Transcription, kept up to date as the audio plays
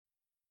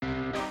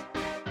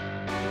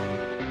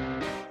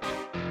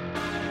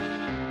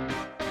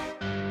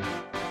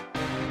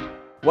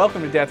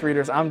Welcome to Death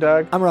Readers. I'm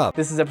Doug. I'm Rob.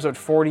 This is episode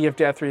 40 of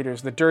Death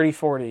Readers, the Dirty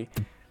 40.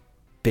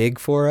 Big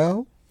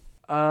 4-0?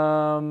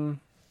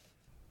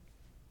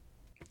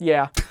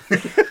 Yeah.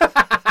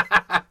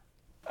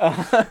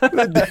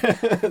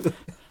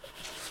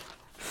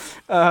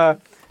 The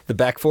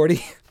back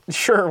 40?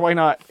 Sure, why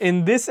not?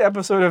 In this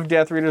episode of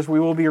Death Readers, we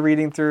will be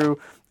reading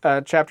through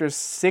chapters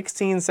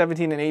 16,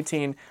 17, and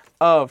 18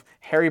 of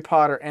Harry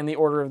Potter and the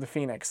Order of the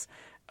Phoenix.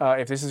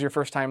 If this is your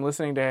first time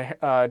listening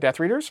to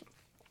Death Readers,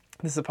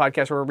 this is a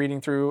podcast where we're reading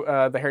through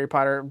the Harry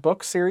Potter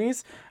book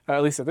series,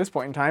 at least at this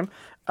point in time.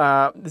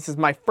 This is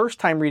my first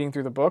time reading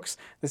through the books.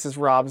 This is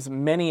Rob's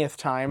manyth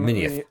time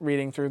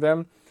reading through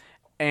them.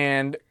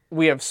 And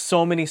we have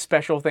so many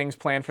special things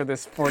planned for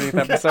this 40th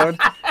episode.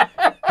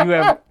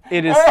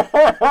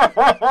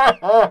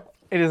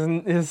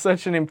 It is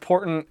such an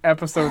important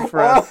episode for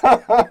us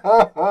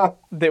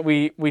that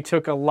we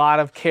took a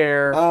lot of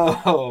care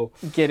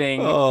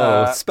getting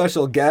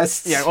special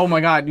guests. Yeah. Oh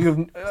my God.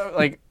 You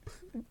have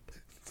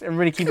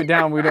everybody keep it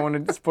down. We don't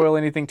want to spoil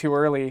anything too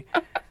early.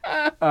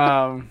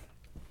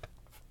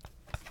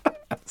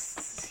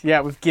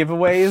 Yeah, with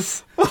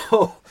giveaways.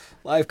 Oh,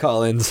 live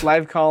call-ins.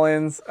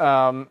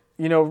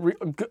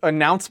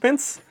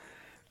 Announcements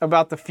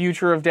about the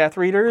future of Death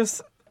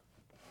Readers.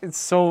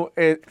 Things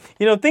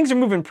are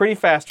moving pretty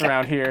fast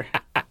around here.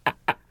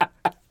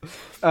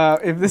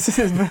 If this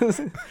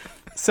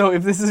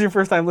is your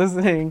first time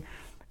listening,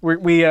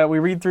 we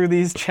read through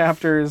these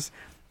chapters,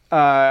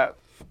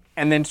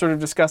 and then sort of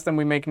discuss them.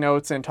 We make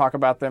notes and talk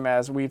about them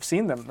as we've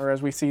seen them, or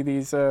as we see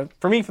these.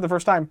 For me, for the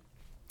first time.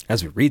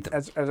 As we read them.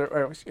 As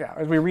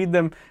we read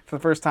them for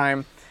the first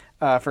time,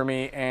 for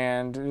me,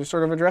 and just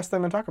sort of address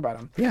them and talk about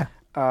them. Yeah.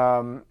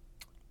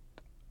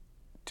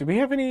 Do we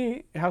have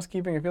any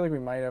housekeeping? I feel like we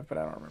might have, but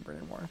I don't remember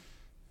anymore.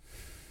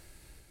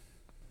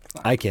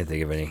 I can't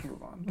think of any.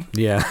 Move on.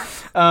 Yeah.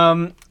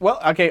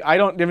 Well, okay. I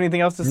don't have anything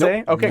else to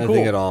say. Okay, nothing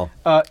cool. at all.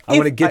 I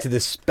want to get to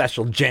this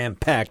special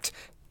jam-packed,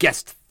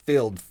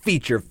 guest-filled,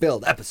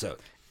 feature-filled episode.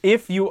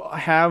 If you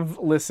have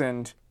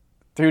listened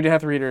through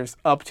Death Readers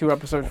up to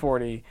episode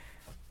 40,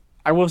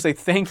 I will say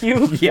thank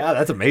you. Yeah,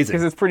 that's amazing.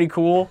 Because it's pretty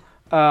cool.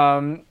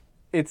 You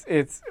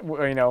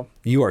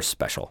are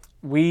special.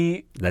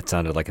 That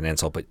sounded like an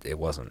insult, but it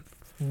wasn't.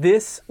 We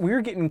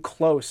were getting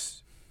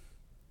close.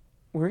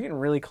 We were getting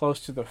really close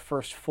to the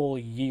first full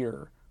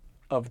year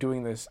of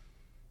doing this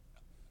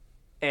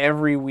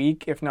every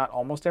week, if not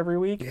almost every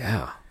week.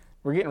 Yeah.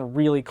 We're getting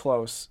really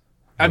close.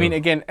 I mean,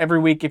 again, every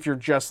week if you're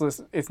just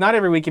listening. It's not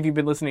every week if you've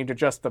been listening to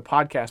just the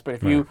podcast, but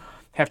if you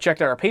have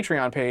checked out our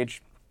Patreon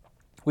page,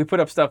 we put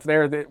up stuff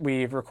there that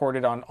we've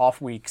recorded on off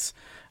weeks,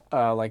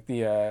 like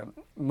the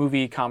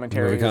movie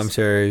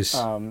commentaries.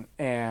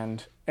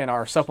 And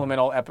our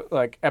supplemental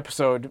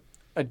episode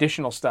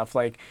additional stuff.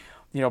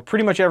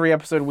 Pretty much every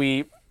episode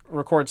we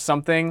record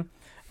something.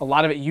 A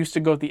lot of it used to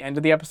go at the end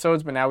of the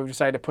episodes, but now we've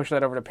decided to push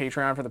that over to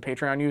Patreon for the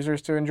Patreon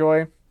users to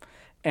enjoy.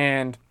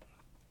 And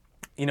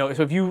so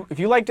if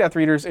you like Death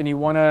Readers and you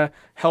want to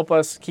help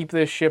us keep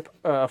this ship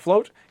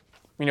afloat,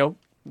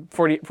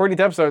 40th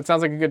episode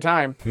sounds like a good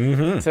time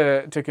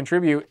to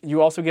contribute.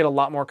 You also get a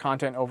lot more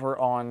content over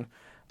on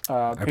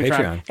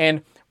Patreon.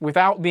 And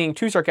without being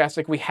too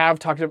sarcastic, we have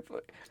talked.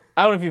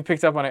 I don't know if you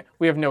picked up on it.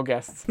 We have no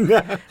guests. We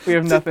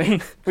have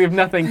nothing. We have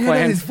nothing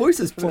planned. His voice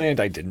is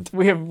planned. I didn't.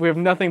 We have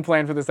nothing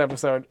planned for this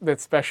episode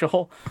that's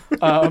special,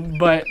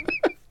 but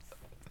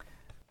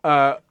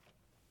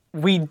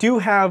we do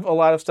have a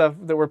lot of stuff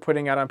that we're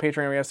putting out on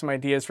Patreon. We have some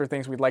ideas for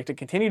things we'd like to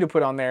continue to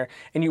put on there,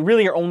 and you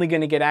really are only going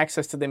to get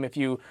access to them if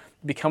you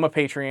become a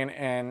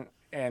Patreon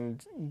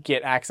and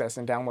get access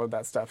and download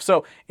that stuff.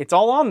 So it's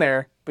all on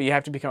there, but you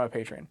have to become a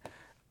patron.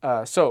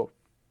 So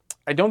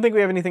I don't think we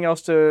have anything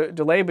else to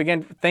delay, but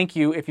again, thank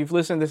you. If you've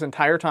listened this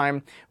entire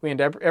time, we end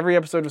every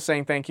episode with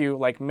saying thank you,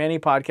 like many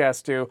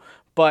podcasts do,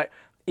 but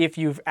if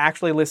you've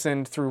actually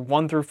listened through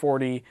 1 through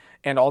 40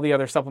 and all the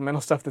other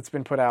supplemental stuff that's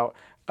been put out,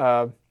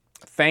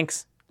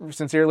 thanks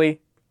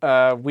sincerely.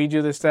 We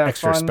do this to have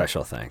extra fun.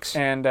 Special thanks.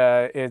 And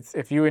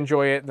if you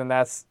enjoy it, then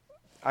that's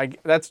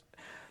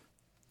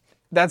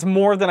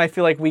more than I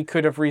feel like we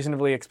could have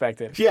reasonably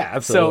expected. Yeah,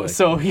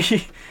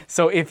 absolutely.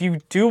 So if you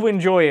do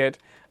enjoy it,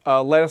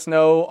 let us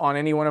know on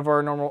any one of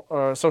our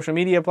normal social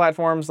media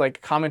platforms,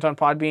 like comment on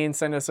Podbean,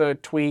 send us a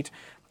tweet,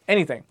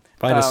 anything.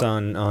 Find us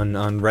on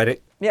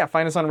Reddit. Yeah,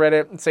 find us on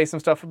Reddit. Say some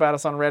stuff about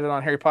us on Reddit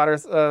on Harry Potter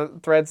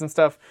threads and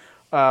stuff.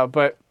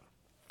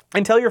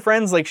 And tell your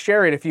friends,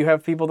 share it if you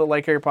have people that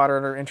like Harry Potter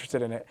and are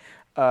interested in it.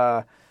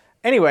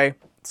 Anyway,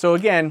 so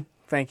again,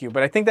 thank you.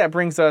 But I think that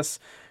brings us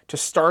to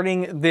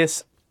starting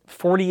this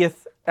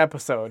 40th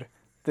episode,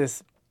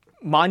 this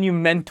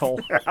monumental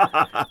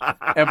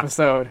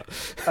episode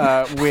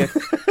with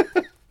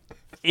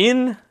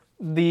in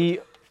the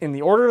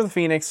Order of the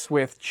Phoenix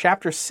with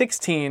chapter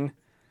 16.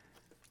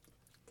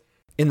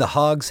 In the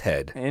Hog's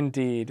Head.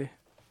 Indeed.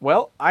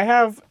 Well, I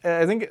have,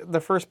 I think the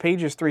first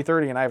page is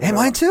 330, and I have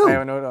mine too. I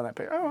have a note on that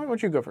page. Oh, why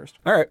don't you go first?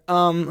 All right.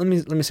 Let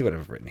me see what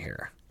I've written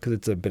here, because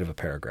it's a bit of a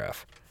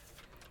paragraph.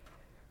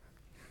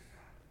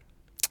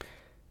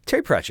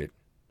 Terry Pratchett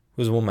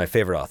who's one of my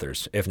favorite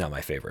authors, if not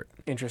my favorite,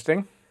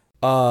 Interesting.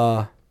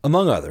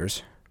 among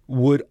others,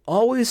 would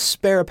always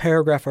spare a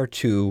paragraph or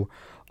two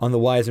on the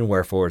whys and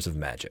wherefores of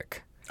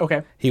magic.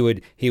 Okay. He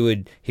would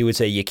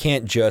say you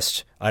can't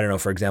just, I don't know,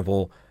 for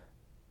example,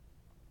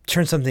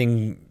 turn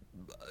something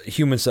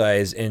human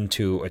size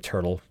into a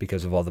turtle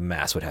because of all the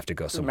mass would have to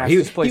go somewhere. Mass He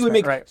displacement, would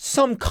make right.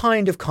 some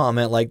kind of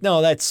comment like,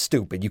 no, that's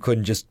stupid. You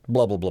couldn't just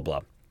blah, blah, blah,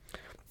 blah.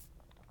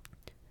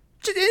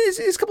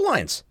 It's a couple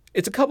lines.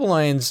 It's a couple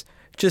lines,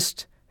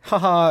 just,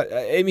 haha.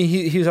 I mean,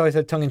 he was always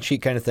a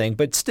tongue-in-cheek kind of thing,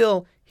 but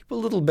still, he put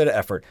a little bit of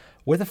effort.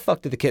 Where the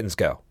fuck did the kittens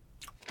go?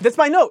 That's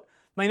my note.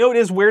 My note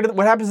is what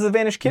happens to the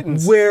vanished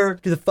kittens? Where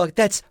do the fuck?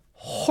 That's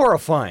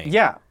horrifying.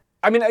 Yeah.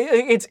 I mean,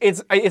 it's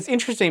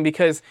interesting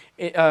because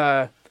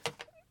it's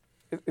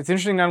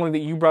interesting not only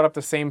that you brought up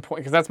the same point,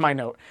 because that's my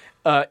note,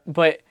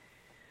 but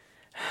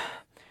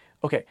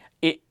okay.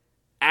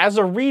 As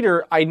a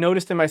reader, I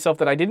noticed in myself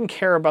that I didn't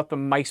care about the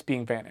mice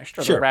being vanished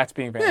or Sure. the rats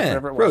being vanished, Yeah,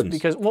 whatever it was. rodents.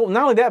 Because, well,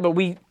 not only that, but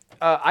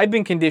I've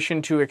been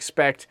conditioned to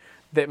expect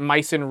that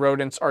mice and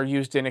rodents are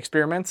used in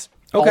experiments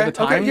all Okay,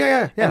 the okay, time.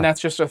 yeah. And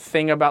that's just a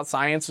thing about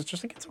science. It's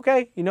just like, it's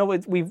okay. You know,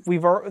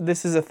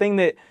 this is a thing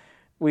that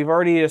we've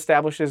already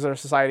established as a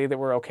society that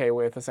we're okay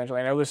with,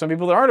 essentially. I know there's some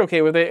people that aren't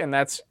okay with it, and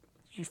that's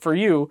for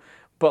you,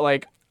 but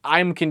like,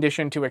 I'm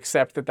conditioned to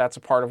accept that that's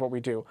a part of what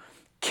we do.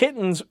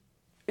 Kittens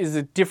is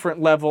a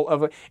different level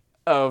of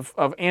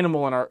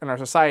animal in our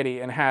society,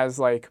 and has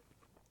like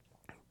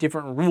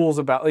different rules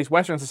about, at least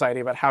Western society,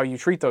 about how you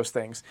treat those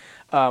things.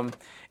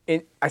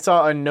 I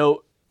saw a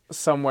note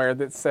somewhere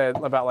that said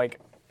about like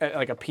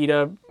a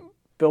PETA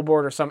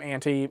billboard or some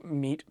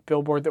anti-meat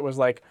billboard that was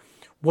like,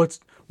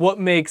 what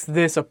makes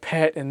this a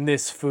pet and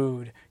this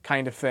food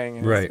kind of thing.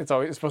 And Right.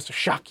 it's supposed to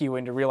shock you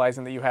into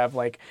realizing that you have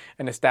like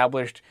an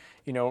established,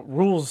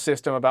 rules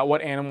system about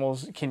what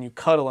animals can you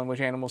cuddle and which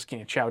animals can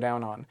you chow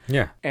down on.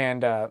 Yeah.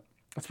 And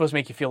it's supposed to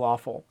make you feel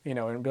awful,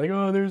 and be like,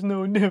 oh, there's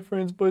no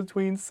difference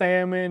between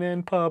salmon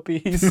and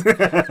puppies.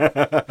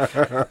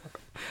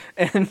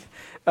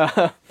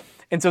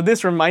 And so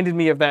this reminded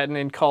me of that,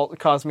 and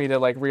caused me to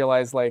like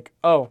realize like,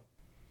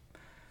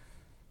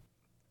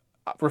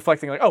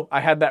 reflecting like, I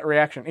had that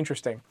reaction.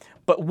 Interesting.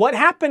 But what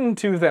happened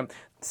to them?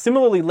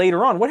 Similarly,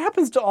 later on, what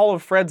happens to all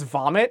of Fred's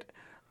vomit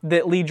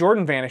that Lee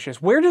Jordan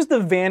vanishes? Where does the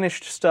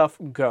vanished stuff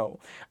go?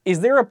 Is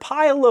there a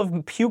pile of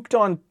puked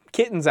on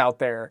kittens out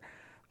there?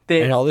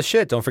 And all the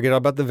shit. Don't forget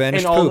about the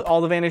vanished and poop. all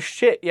the vanished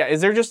shit. Yeah.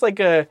 Is there just like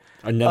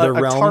Another a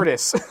realm?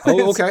 TARDIS?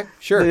 Oh, okay.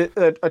 Sure.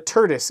 a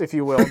TARDIS, if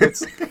you will,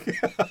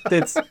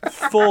 that's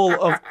full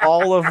of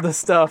all of the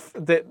stuff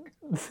that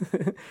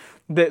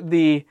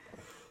they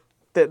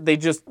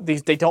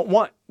don't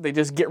want. They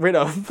just get rid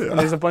of. And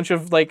there's a bunch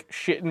of like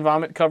shit and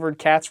vomit covered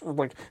cats,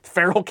 like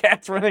feral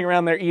cats running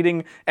around there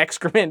eating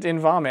excrement and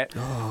vomit.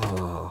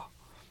 Oh.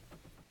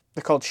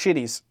 They're called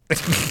shitties.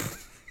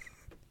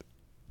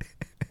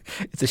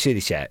 It's a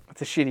shitty chat.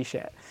 It's a shitty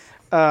chat.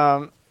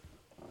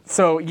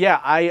 So yeah,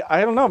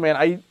 I don't know, man.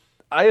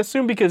 I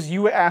assume because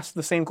you asked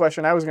the same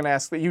question I was going to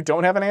ask that you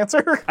don't have an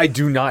answer. I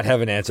do not have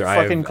an answer.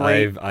 Fucking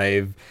great.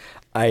 I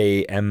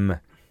am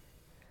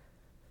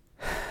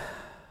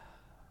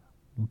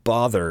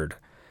bothered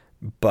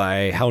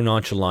by how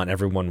nonchalant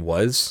everyone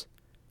was.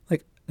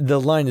 Like,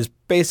 the line is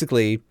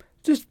basically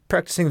just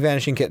practicing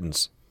vanishing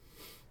kittens.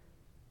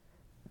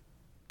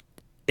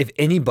 If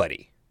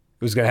anybody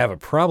was going to have a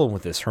problem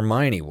with this,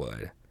 Hermione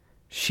would.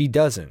 She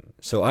doesn't.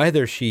 So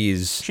either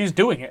she's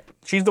doing it.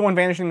 She's the one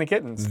vanishing the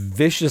kittens.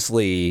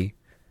 viciously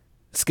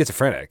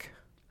schizophrenic.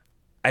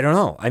 I don't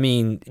know. I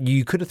mean,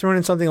 you could have thrown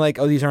in something like,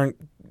 these aren't,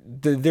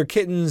 they're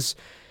kittens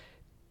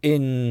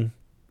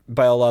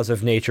by all laws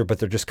of nature, but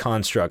they're just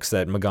constructs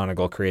that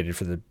McGonagall created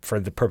for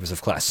the purpose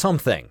of class.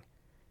 Something.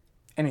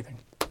 Anything.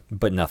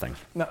 But nothing.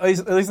 No,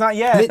 at least not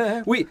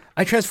yet.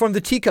 I transformed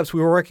the teacups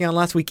we were working on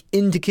last week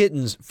into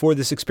kittens for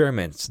this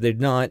experiment. They're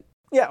not.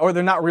 Yeah, or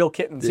they're not real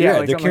kittens. Yeah,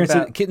 like they're something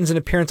like that. kittens in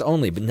appearance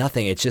only, but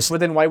nothing. It's just.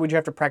 But then why would you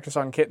have to practice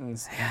on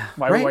kittens? Yeah,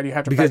 Why do you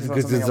have to because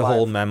practice on something the alive?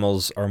 whole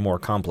mammals are more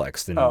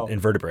complex than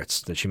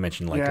invertebrates that she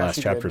mentioned last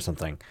she chapter did. or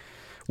something,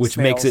 which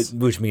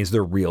Snails. means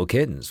they're real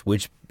kittens,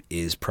 which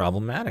is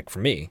problematic for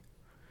me.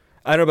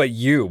 I don't know about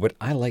you, but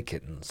I like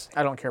kittens.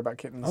 I don't care about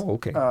kittens. Oh,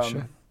 okay.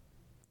 Sure.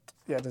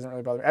 Yeah, it doesn't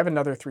really bother me. I have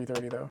another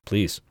 3:30 though.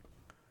 Please.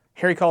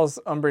 Harry calls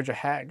Umbridge a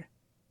hag.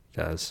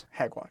 Does.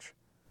 Hagwash.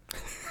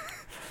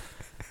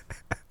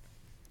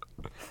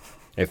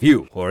 If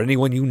you or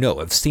anyone you know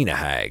have seen a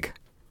hag.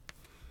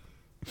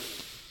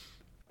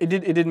 It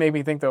did make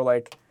me think though,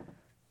 like,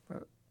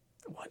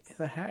 what is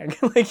a hag?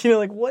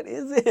 like, what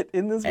is it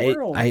in this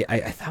world? I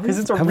thought 'Cause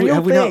it's a have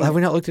real we thing. have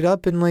we not looked it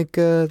up in like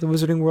the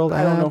Wizarding World?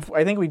 I don't know. app?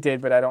 I think we did,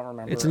 but I don't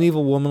remember. It's an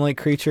evil woman-like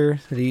creature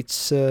that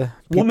eats people.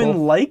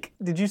 Woman-like?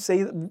 Did you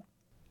say that?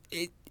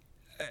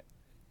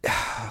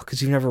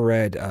 Because you've never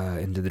read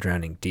Into the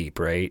Drowning Deep,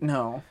 right?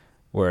 No.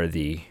 Where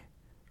the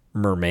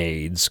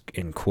mermaids,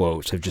 in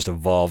quotes, have just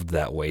evolved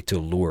that way to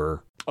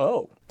lure.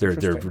 Oh. They're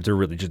interesting.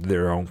 really just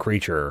their own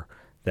creature.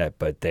 They're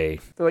like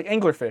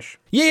anglerfish.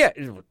 Yeah,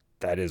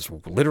 that is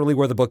literally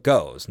where the book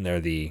goes, and they're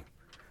the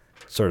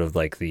sort of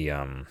like the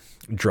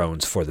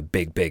drones for the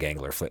big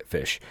angler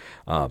fish.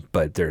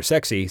 But they're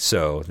sexy,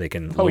 so they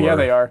can Oh, lure yeah,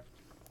 they are.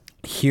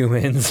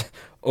 humans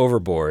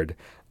overboard,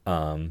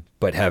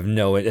 but have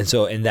no... And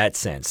so in that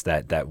sense,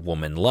 that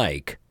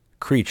woman-like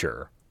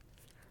creature...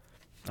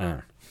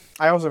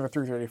 I also have a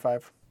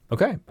 335.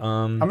 Okay.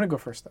 I'm going to go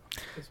first, though.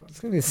 This one. It's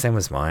going to be the same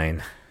as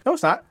mine. No,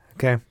 it's not.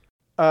 Okay.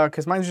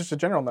 Because mine's just a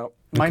general note.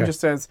 Mine Okay. just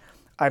says,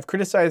 I've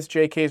criticized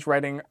JK's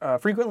writing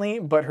frequently,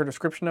 but her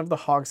description of the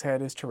Hog's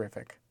Head is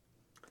terrific.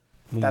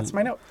 That's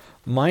my note.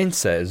 Mine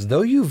says,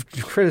 though you've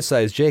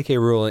criticized J.K.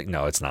 Rowling...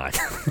 No, it's not.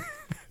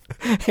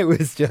 It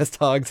was just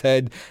Hog's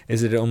Head.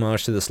 Is it an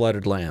homage to the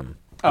slaughtered lamb?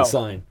 The Oh.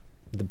 sign.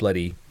 The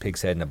bloody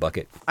pig's head in a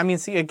bucket. I mean,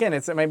 see, again,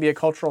 it might be a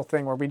cultural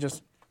thing where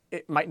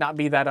it might not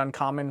be that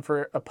uncommon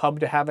for a pub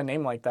to have a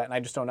name like that, and I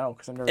just don't know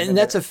because I've never been And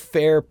that's there. a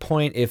fair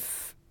point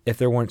if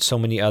there weren't so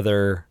many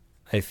other,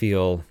 I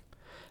feel,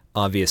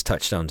 obvious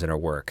touchstones in her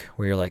work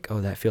where you're like, oh,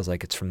 that feels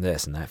like it's from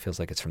this and that feels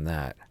like it's from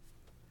that.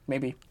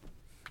 Maybe.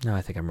 No,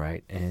 I think I'm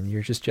right. And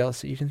you're just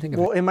jealous that you didn't think of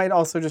Well, it. it might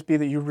also just be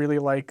that you really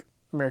like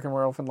American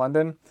Werewolf in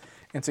London,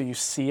 and so you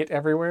see it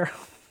everywhere.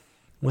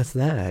 What's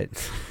that?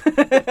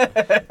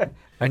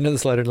 I know the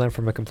slaughtered lamb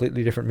from a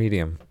completely different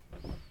medium.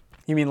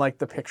 You mean like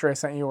the picture I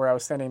sent you where I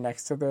was standing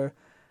next to the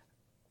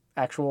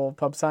actual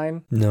pub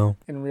sign No,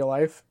 in real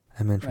life?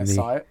 I meant And from I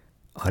saw the it.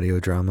 audio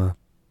drama,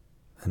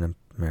 An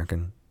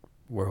American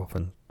Werewolf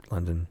in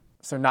London.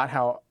 So not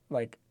how,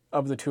 like,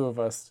 of the two of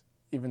us,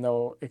 even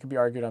though it could be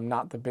argued I'm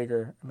not the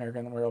bigger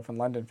American Werewolf in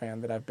London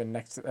fan, that I've been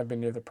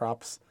near the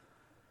props,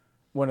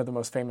 one of the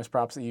most famous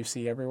props that you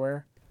see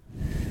everywhere,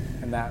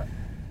 and that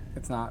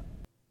it's not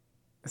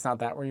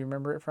that where you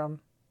remember it from.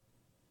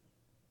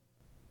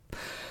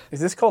 Is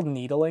this called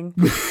needling?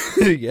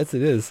 Yes,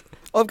 it is.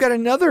 Oh, I've got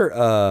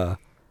another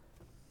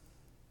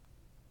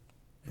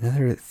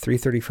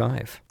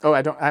 335. Oh,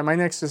 I don't. My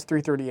next is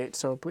 338.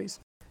 So please.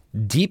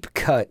 Deep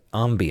cut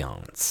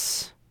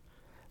ambiance,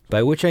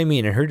 by which I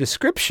mean in her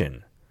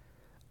description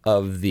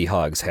of the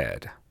Hog's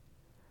Head,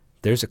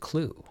 there's a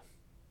clue.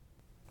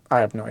 I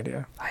have no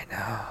idea. I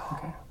know.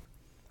 Okay.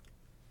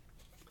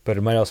 But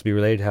it might also be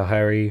related to how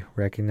Harry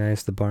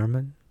recognized the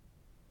barman,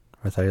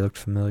 or thought he looked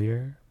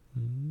familiar.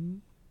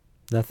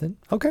 Nothing?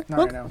 Okay. Not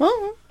okay. right now.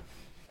 Well,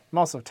 I'm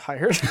also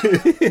tired.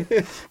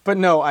 But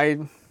no,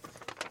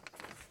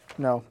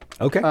 no.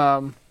 okay.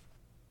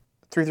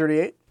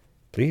 338.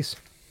 Please.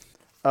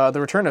 The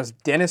return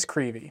of Dennis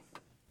Creevy.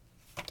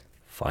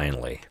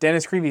 Finally.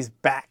 Dennis Creevy's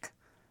back.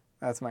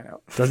 That's my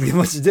note. Doesn't get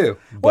much to do,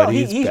 but Well,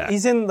 he's back.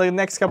 he's in the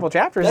next couple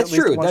chapters. That's at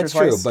least true. once or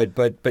That's true.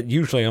 twice. But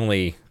usually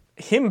only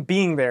Him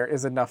being there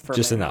is enough for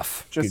just me.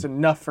 enough. Just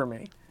enough for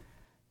me.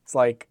 It's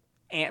like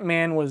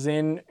Ant-Man was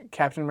in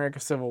Captain America: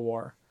 Civil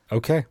War.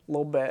 Okay. A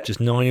little bit.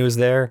 Just knowing he was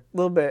there. A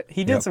little bit.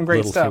 He did Yep, some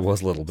great stuff. It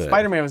was a little bit.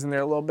 Spider-Man was in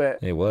there a little bit.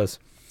 It was.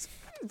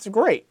 It's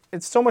great.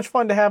 It's so much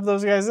fun to have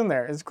those guys in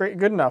there. It's great.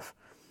 Good enough.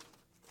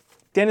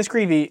 Dennis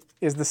Creevy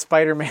is the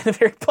Spider-Man of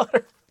Harry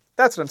Potter.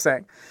 That's what I'm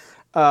saying.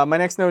 My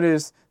next note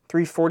is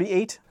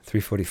 348.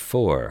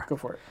 344. Go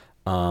for it.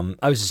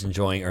 I was just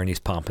enjoying Ernie's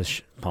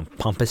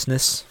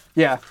pompousness.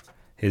 Yeah.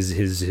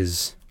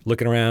 His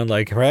looking around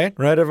like, right,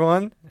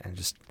 everyone, and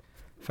just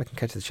fucking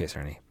cut to the chase,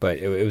 Ernie. But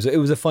it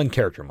was a fun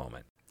character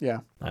moment.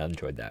 Yeah. I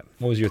enjoyed that.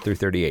 What was your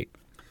 338?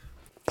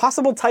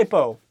 Possible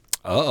typo.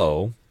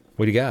 Uh-oh.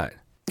 What do you got?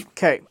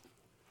 Okay.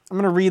 I'm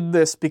going to read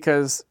this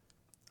because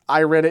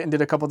I read it and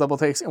did a couple double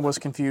takes and was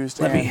confused.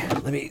 Let me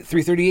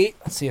 338.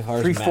 Let's see if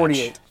ours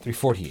 348. match.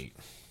 348.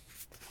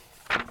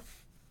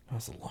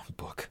 That's a long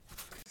book.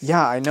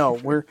 Yeah, I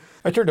know.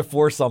 I turned to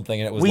 4 something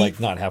and it was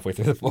like not halfway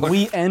through the book.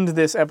 We end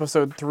this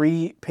episode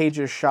 3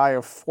 pages shy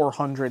of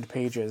 400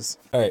 pages.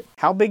 All right.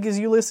 How big is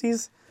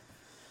Ulysses?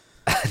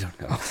 I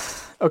don't know.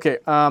 Okay,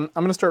 I'm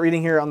going to start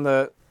reading here on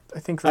the, I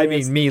think I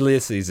mean,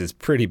 Ulysses is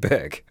pretty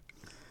big.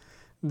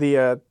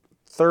 the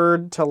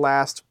third to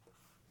last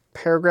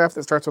paragraph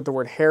that starts with the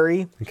word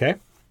Harry. Okay.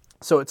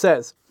 So it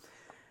says,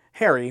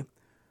 Harry,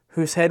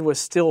 whose head was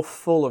still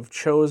full of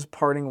Cho's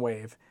parting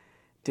wave,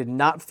 did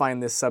not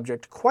find this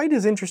subject quite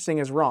as interesting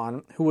as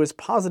Ron, who was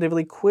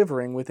positively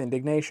quivering with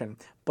indignation,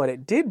 but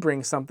it did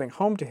bring something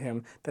home to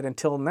him that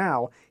until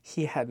now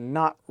he had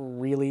not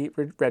really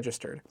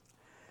registered.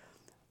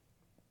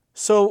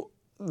 So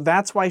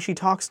that's why she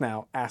talks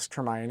now, asked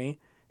Hermione.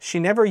 She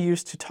never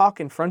used to talk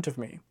in front of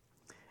me.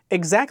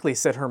 Exactly,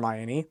 said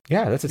Hermione.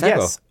 Yeah, that's a typo.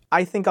 Yes,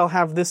 I think I'll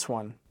have this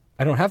one.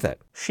 I don't have that.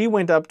 She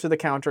went up to the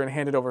counter and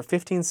handed over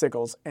 15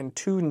 sickles and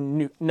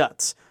 2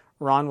 nuts.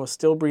 Ron was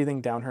still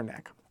breathing down her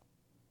neck.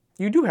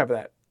 You do have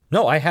that.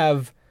 No, I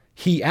have.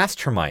 He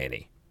asked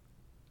Hermione.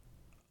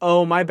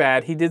 Oh, my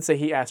bad. He did say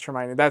he asked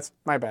Hermione. That's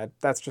my bad.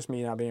 That's just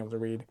me not being able to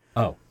read.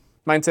 Oh.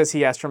 Mine says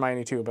he asked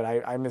Hermione too, but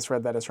I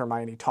misread that as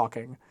Hermione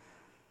talking.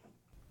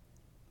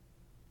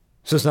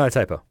 So it's not a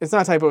typo. It's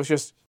not a typo. It's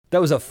just, That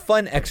was a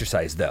fun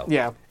exercise, though.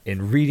 yeah.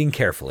 In reading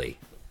carefully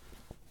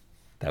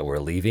that we're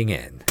leaving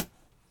in.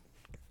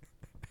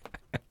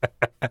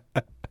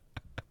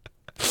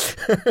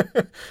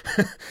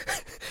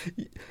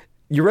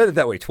 You read it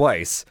that way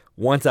twice,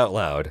 once out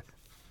loud.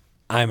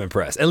 I'm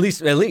impressed. At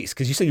least,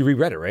 because you said you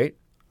reread it, right?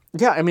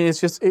 Yeah, I mean, it's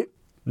just...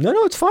 No,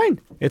 it's fine.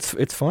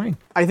 It's fine.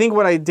 I think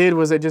what I did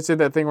was I just did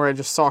that thing where I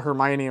just saw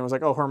Hermione and was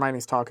like, oh,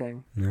 Hermione's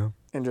talking. Yeah.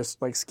 And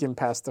just like skimmed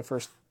past the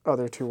first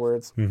other two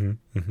words.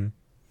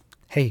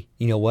 Hey,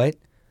 you know what?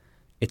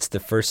 It's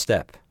the first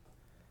step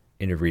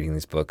into reading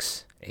these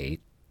books 8,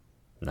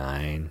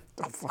 9,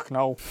 Oh, fuck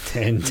no.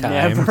 10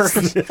 times.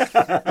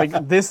 Never.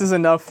 Like, this is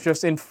enough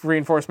just in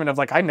reinforcement of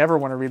like, I never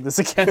want to read this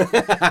again.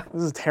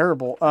 This is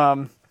terrible.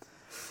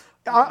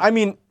 I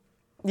mean,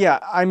 yeah,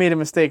 I made a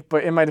mistake,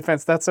 but in my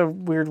defense, that's a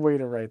weird way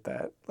to write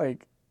that.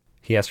 Like,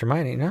 He asked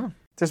Hermione, no.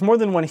 there's more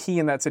than one he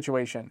in that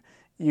situation.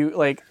 You,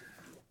 like...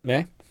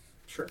 May?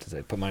 Sure. Does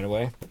I put mine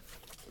away?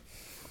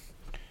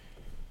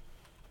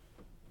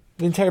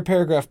 The entire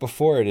paragraph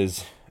before it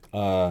is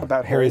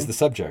About Harry's Harry? the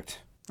subject.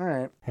 All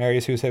right.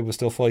 Harry's whose head was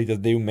still full. They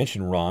do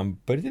mention Ron,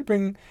 but it did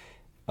bring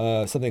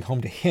something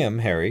home to him,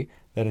 Harry,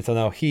 that until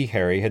now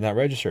Harry, had not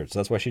registered. So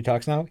that's why she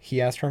talks now.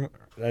 He asked her.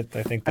 I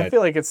think that. I feel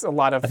like it's a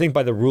lot of... I think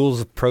by the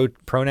rules of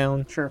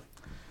pronoun. Sure.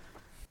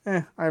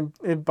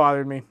 It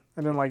bothered me.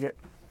 I didn't like it.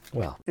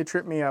 Well, It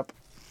tripped me up.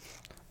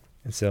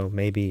 and so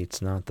maybe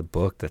it's not the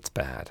book that's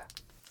bad.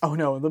 Oh,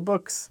 no, the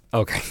books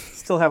Okay,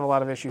 still have a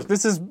lot of issues.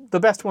 This is the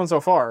best one so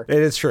far, it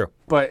is true.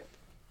 but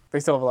they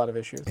still have a lot of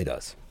issues. It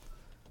does.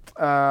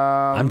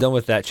 I'm done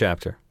with that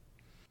chapter.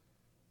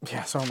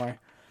 Yeah, so am I.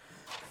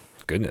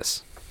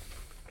 Goodness.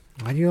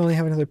 Why do you only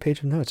have another page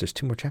of notes? There's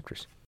 2 more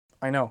chapters.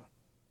 I know.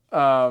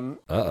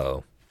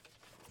 Uh-oh.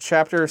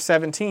 Chapter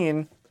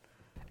 17,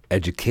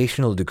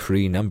 Educational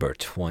Decree number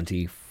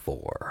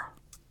 24.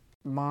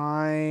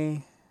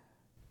 my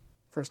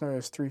first note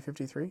is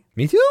 353.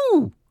 Me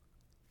too.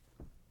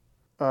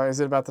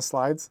 Is it about the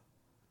slides?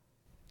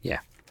 Yeah.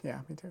 Yeah,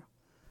 me too.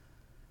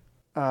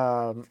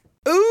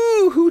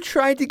 Ooh, who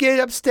tried to get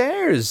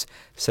upstairs?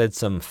 Said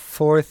some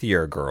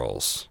 4th-year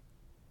girls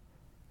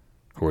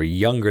who are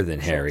younger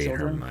than Harry and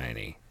children?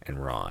 Hermione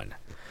and Ron,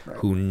 Right.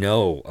 who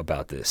know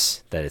about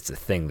this, that it's a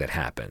thing that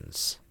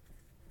happens.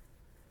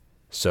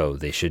 So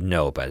they should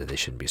know about it. They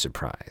shouldn't be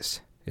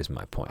surprised, is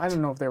my point. I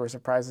don't know if they were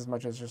surprised as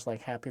much as just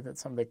like happy that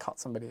somebody caught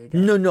somebody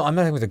again. No, I'm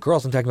not talking about the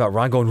girls. I'm talking about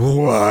Ron going,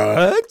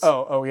 what?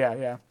 Oh,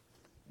 yeah.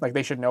 Like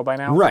they should know by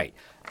now? Right.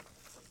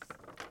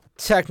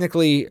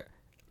 Technically,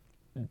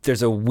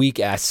 there's a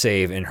weak-ass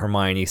save in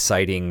Hermione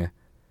citing...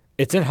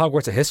 It's in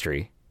Hogwarts of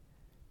History.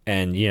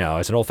 And,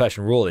 it's an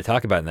old-fashioned rule they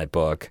talk about in that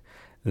book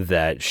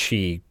that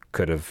she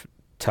could have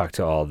talked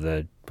to all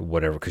the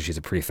whatever, because she's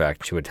a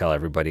prefect. She would tell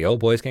everybody, oh,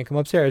 boys can't come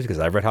upstairs because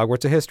I've read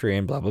Hogwarts of History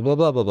and blah, blah, blah,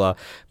 blah, blah, blah.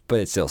 But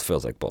it still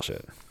feels like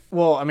bullshit.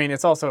 Well, I mean,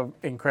 it's also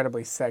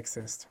incredibly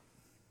sexist.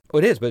 Oh,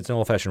 it is, but it's an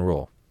old-fashioned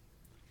rule.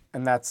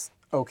 And that's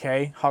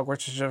okay.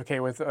 Hogwarts is okay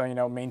with,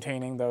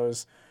 maintaining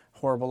those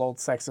horrible old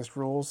sexist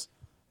rules.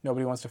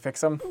 Nobody wants to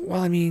fix them.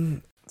 Well, I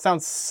mean...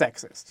 Sounds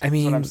sexist. I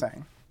mean... That's what I'm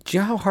saying. Do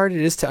you know how hard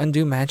it is to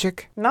undo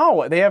magic?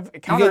 No, they have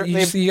counter...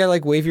 You gotta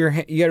like wave your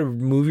hand, you gotta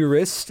move your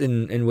wrist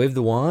and wave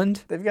the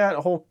wand. They've got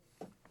whole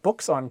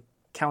books on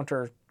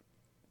counter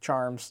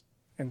charms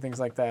and things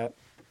like that.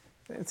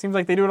 It seems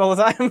like they do it all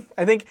the time.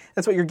 I think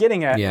that's what you're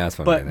getting at. Yeah, that's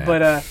what I'm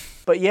getting at.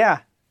 But yeah,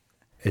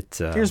 It's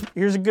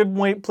here's a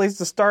good place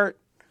to start.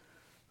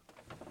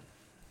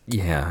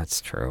 yeah,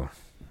 it's true.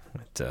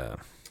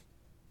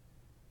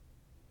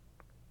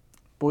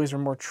 Boys are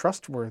more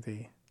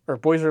trustworthy, or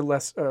boys are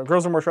less.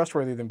 Girls are more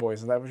trustworthy than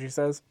boys. Is that what she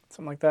says?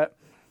 Something like that.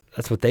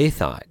 That's what they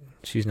thought.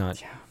 She's not.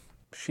 Yeah,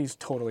 she's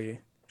totally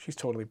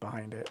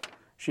behind it.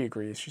 She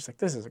agrees. She's like,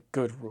 this is a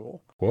good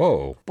rule.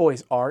 Whoa,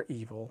 Boys are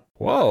evil.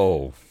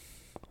 whoa,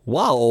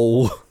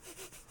 wow.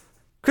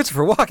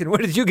 Christopher Walken,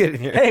 what did you get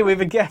in here? Hey, we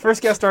have a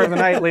first guest star of the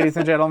night, ladies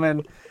and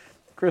gentlemen.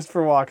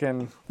 Christopher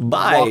Walken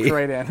Bye. walked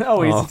right in.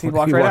 Oh, he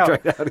walked right out.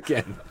 Right out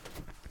again.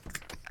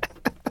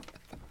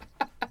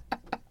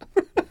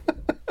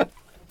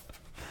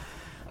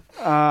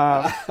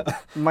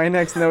 My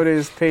next note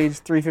is page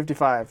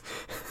 355.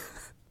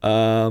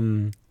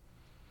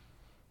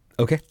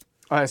 Okay.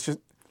 It's just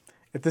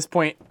at this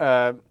point,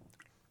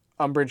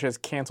 Umbridge has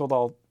canceled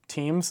all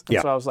teams, and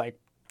Yeah. so I was like,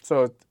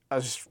 I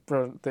was just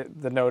wrote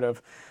the note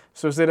of,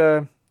 so is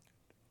it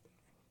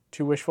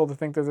too wishful to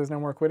think that there's no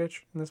more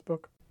Quidditch in this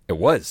book? It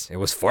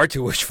was far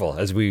too wishful,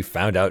 as we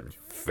found out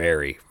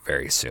very,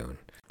 very soon.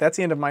 That's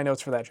the end of my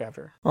notes for that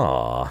chapter.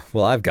 Aw,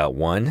 well, I've got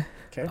one.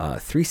 Okay.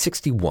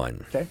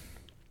 361. Okay.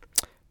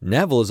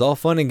 Neville is all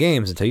fun and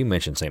games until you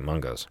mention St.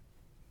 Mungo's.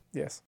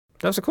 Yes.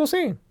 That was a cool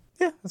scene.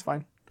 Yeah, that's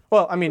fine.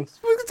 Well, I mean,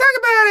 We can talk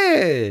about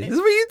it. This is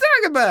where you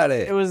talk about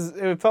it.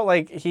 it felt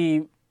like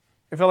it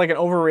felt like an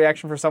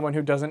overreaction for someone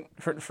who doesn't,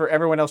 for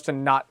everyone else to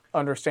not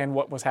understand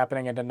what was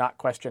happening and to not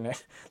question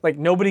it. Like,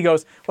 nobody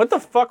goes, what the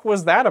fuck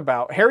was that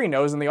about? Harry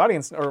knows, and the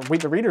audience, or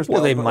the readers know.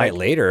 Well, they but, might like,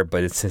 later,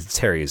 but it's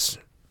Harry's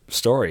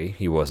story.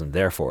 He wasn't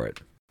there for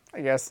it.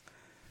 I guess.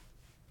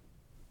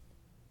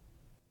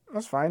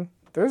 That's fine.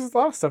 There's a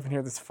lot of stuff in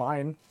here that's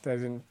fine that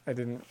I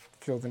didn't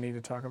feel the need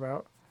to talk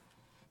about.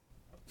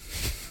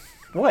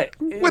 What?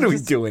 What are we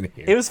doing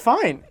here? It was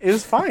fine. It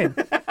was fine.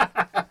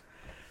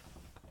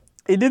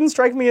 It didn't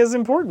strike me as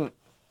important.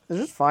 It's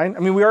just fine. I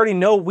mean, we already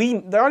know.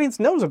 The audience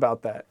knows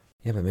about that.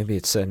 Yeah, but maybe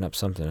it's setting up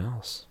something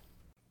else.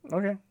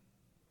 Okay.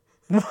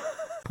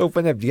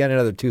 Open up yet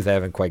another tooth I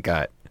haven't quite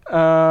got.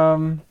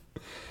 All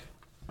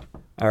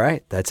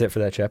right, that's it for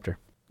that chapter.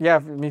 Yeah,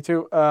 me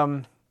too.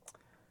 I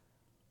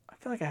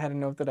feel like I had a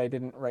note that I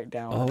didn't write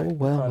down.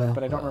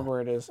 But I don't remember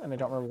where it is, and I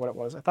don't remember what it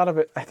was. I thought of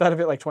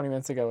it like 20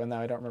 minutes ago, and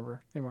now I don't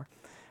remember anymore.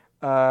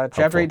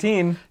 Chapter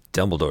 18.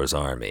 Dumbledore's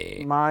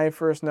Army. My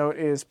first note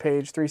is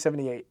page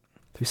 378.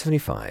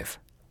 375.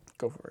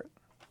 Go for it.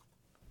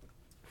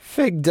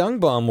 Fig dung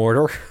bomb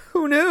order.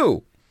 Who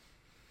knew?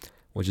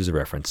 Which is a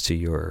reference to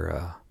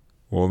your.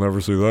 We'll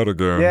never see that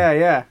again.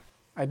 Yeah.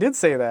 I did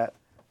say that,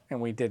 and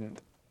we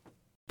didn't.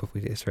 But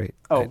we did, right?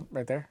 Oh,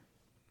 right there.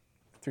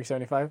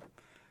 375.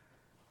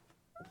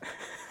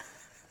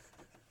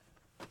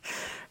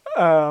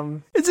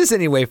 Is this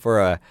any way for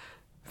a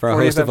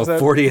host of a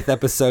 40th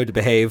episode to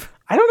behave?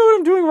 I don't know what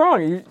I'm doing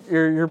wrong.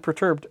 You're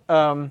perturbed.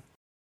 I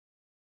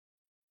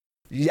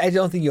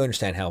don't think you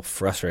understand how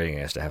frustrating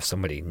it is to have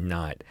somebody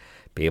not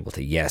be able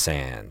to yes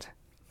and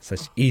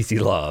such easy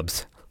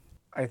lobs.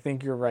 I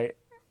think you're right.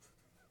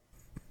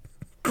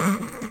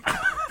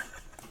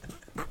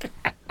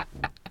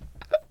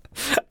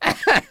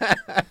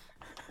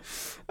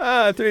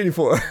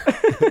 384.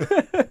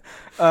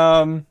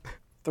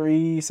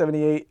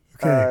 378.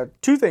 Okay.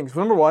 Two things.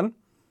 Number one,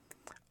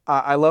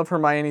 I love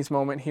Hermione's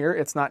moment here.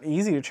 It's not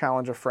easy to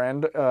challenge a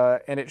friend,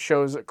 and it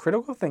shows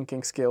critical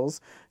thinking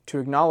skills to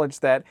acknowledge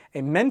that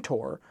a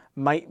mentor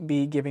might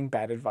be giving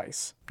bad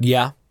advice.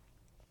 Yeah.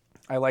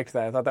 I liked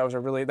that. I thought that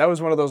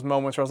was one of those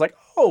moments where I was like,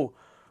 oh,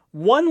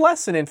 one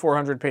lesson in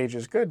 400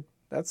 pages. Good.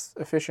 That's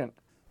efficient.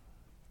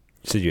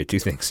 So you had two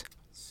things.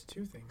 It's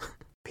two things.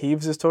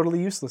 Peeves is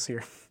totally useless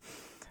here.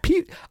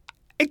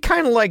 I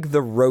kind of like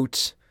the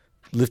rote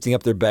lifting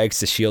up their bags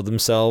to shield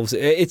themselves.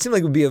 It seemed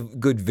like it would be a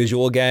good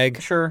visual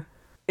gag. Sure.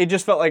 It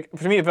just felt like,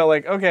 for me, it felt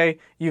like, okay,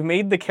 you've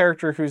made the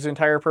character whose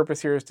entire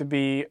purpose here is to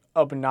be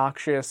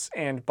obnoxious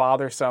and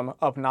bothersome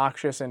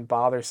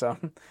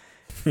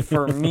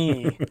for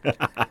me.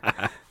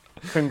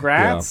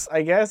 Congrats, yeah.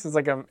 I guess. It's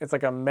like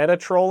a meta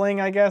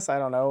trolling, I guess. I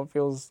don't know. It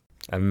feels...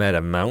 I met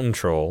a mountain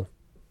troll.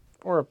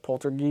 Or a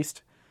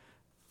poltergeist.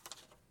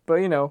 But,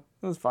 it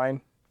was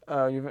fine.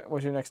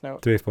 What's your next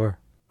note? 384.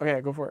 Okay,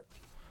 go for it.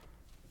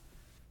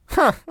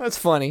 Huh, that's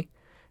funny.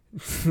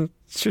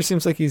 Sure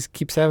seems like he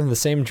keeps having the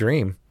same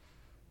dream.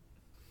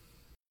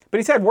 But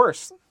he's had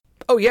worse.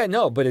 Oh, yeah,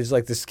 no, but it's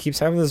like this keeps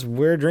having this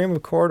weird dream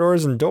of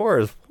corridors and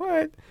doors.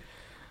 What?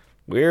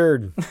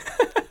 Weird.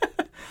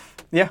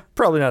 Yeah.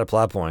 Probably not a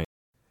plot point.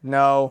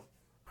 No.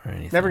 Or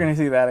anything. Never going to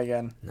see that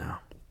again. No.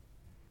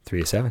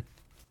 3-7.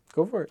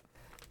 Go for it.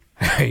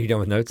 Are you done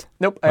with notes?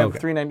 Nope, I have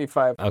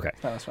 395. Okay.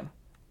 Not this one.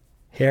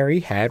 Harry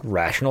had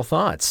rational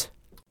thoughts.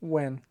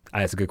 When?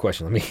 That's a good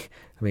question. Let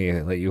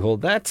me let you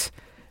hold that.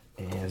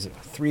 Is it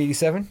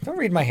 387? Don't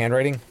read my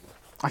handwriting.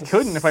 I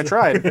couldn't if I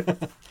tried.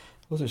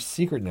 Those are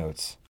secret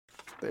notes.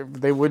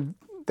 They would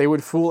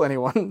fool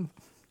anyone.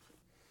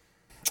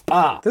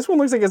 This one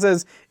looks like it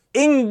says,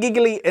 "In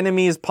giggly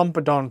enemies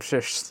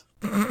pompadomptish."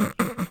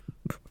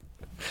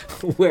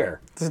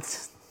 Where?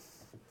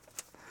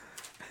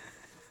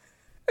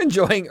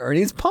 Enjoying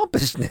Ernie's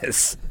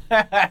pompousness.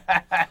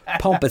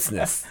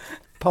 Pompousness.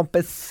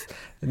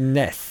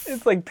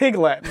 It's like pig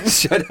Latin.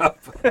 Shut up.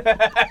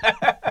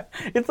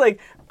 It's like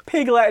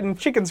pig Latin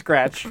chicken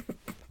scratch.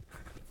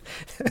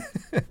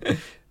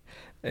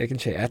 I can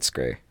say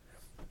Atscray.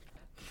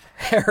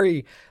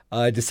 Harry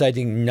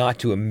deciding not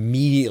to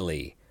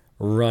immediately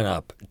run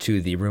up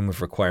to the room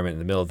of requirement in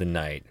the middle of the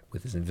night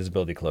with his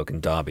invisibility cloak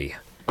and Dobby.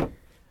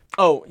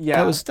 Oh, yeah.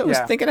 That was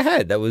thinking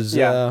ahead. That was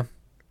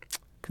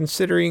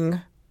considering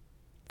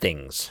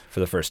things for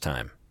the first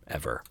time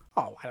ever.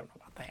 Oh, I don't know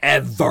about that.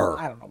 Ever.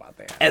 I don't know about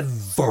that.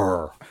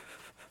 Ever.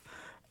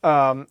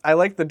 I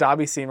like the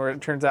Dobby scene where it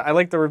turns out, I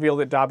like the reveal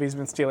that Dobby's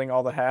been stealing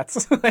all the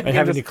hats. And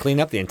having to clean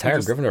up the entire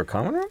Gryffindor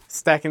common room?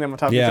 Stacking them on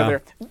top of each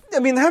other. I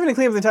mean, having to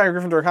clean up the entire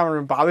Gryffindor common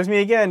room bothers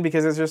me again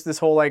because it's just this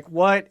whole like,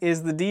 what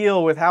is the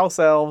deal with house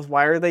elves?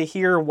 Why are they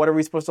here? What are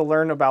we supposed to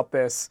learn about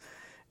this?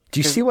 Do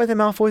you see why the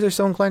Malfoys are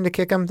so inclined to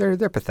kick them?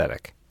 They're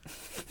pathetic.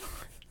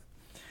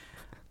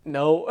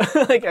 No,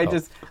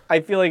 I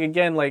feel like,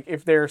 again, like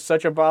if they're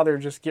such a bother,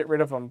 just get rid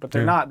of them. But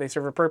they're not. They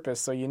serve a purpose,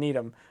 so you need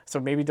them.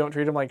 So maybe don't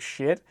treat them like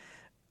shit.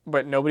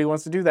 But nobody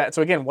wants to do that.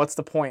 So again, what's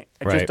the point?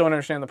 I just don't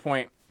understand the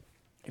point.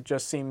 It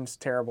just seems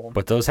terrible.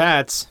 But those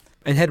hats.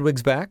 And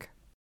Hedwig's back.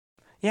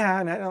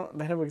 Yeah,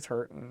 and Hedwig's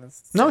hurt. And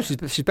no,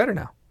 she's better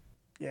now.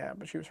 Yeah,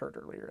 but she was hurt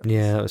earlier.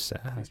 Yeah, that was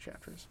sad. These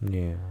chapters.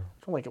 Yeah.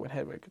 I don't like it when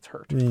Hedwig gets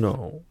hurt.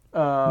 No. We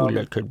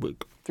like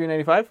Hedwig.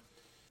 395?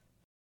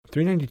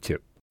 392.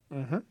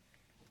 Mm-hmm.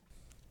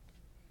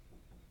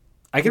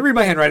 I can read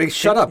my handwriting.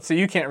 Shut up. So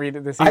you can't read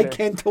it this either. I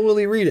can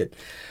totally read it.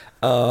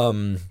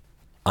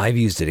 I've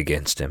used it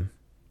against him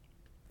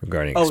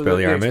regarding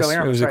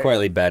Expelliarmus. It was a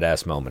quietly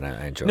badass moment.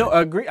 I enjoyed it. No,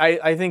 agree.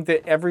 I think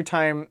that every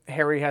time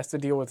Harry has to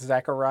deal with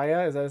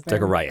Zachariah, is that his name?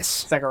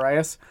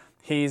 Zacharias.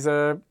 He's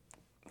a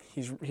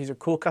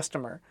cool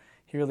customer.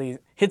 He really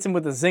hits him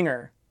with a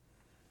zinger.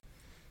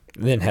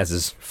 And then has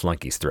his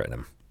flunkies threaten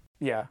him.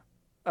 Yeah.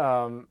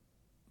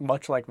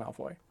 Much like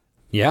Malfoy.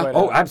 Yeah.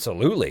 But,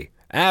 Absolutely.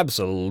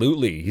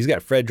 Absolutely. He's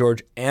got Fred,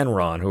 George, and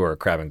Ron who are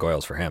Crabbe and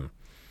Goyles for him.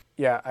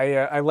 Yeah,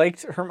 I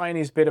liked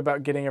Hermione's bit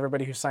about getting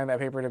everybody who signed that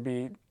paper to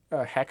be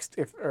hexed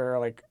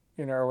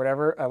or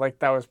whatever. I like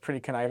that was pretty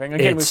conniving.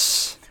 Again,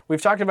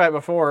 we've talked about it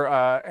before,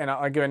 and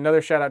I'll give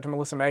another shout out to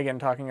Melissa Megan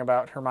talking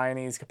about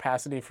Hermione's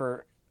capacity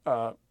for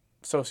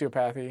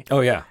sociopathy.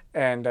 Oh, yeah.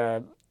 And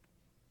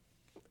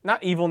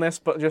not evilness,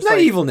 but just Not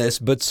like evilness,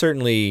 but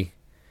certainly...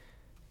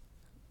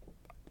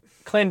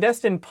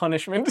 clandestine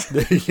punishment.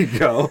 There you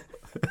go.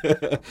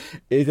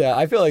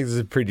 I feel like there's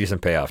a pretty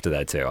decent payoff to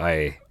that, too.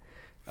 I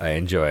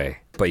enjoy.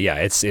 But yeah,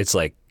 it's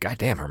like,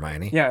 goddamn,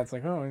 Hermione. Yeah, it's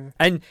like, oh.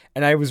 And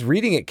I was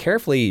reading it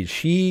carefully.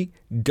 She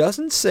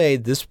doesn't say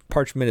this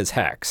parchment is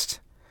hexed,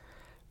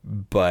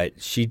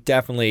 but she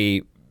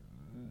definitely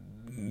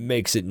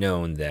makes it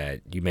known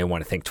that you may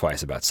want to think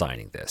twice about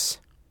signing this.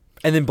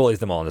 And then bullies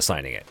them all into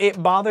signing it.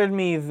 It bothered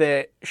me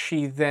that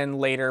she then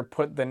later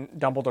put the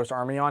Dumbledore's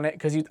army on it,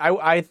 because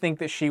I think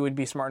that she would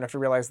be smart enough to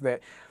realize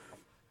that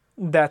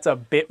that's a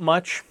bit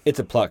much. It's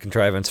a plot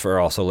contrivance for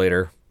also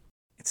later.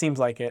 It seems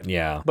like it.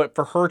 Yeah. But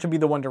for her to be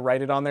the one to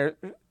write it on there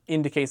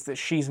indicates that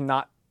she's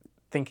not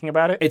thinking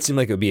about it. It seemed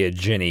like it would be a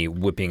Ginny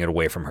whipping it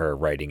away from her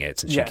writing it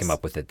since Yes. she came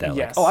up with it. That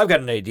Yes. like, I've got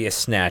an idea,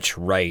 snatch,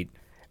 write.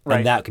 Right.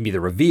 And that can be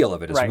the reveal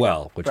of it as Right.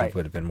 well, which Right.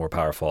 would have been more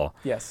powerful.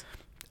 Yes.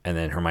 And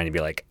then Hermione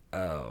be like,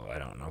 oh, I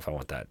don't know if I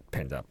want that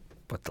pinned up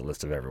with the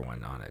list of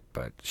everyone on it,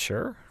 but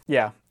sure.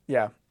 Yeah.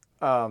 Yeah.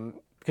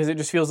 Because it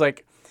just feels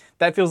like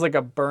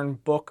a burn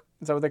book.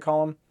 Is that what they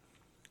call them?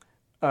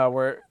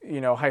 Where,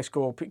 high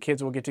school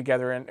kids will get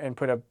together and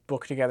put a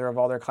book together of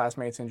all their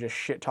classmates and just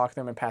shit talk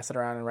them and pass it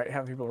around and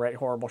have people write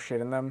horrible shit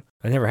in them.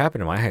 That never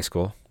happened in my high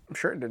school. I'm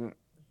sure it didn't.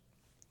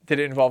 Did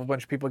it involve a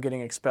bunch of people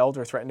getting expelled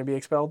or threatened to be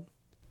expelled?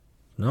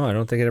 No, I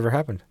don't think it ever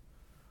happened.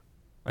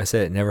 I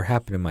said it never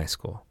happened in my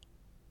school.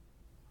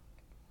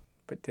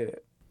 But did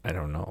it? I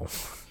don't know.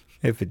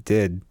 If it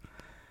did,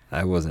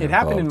 I wasn't It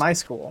involved. happened in my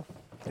school.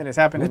 And it's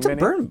happened What's in a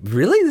many. burn?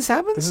 Really? This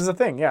happens? This is a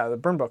thing, yeah, the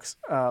burn books.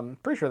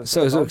 Pretty sure this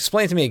So is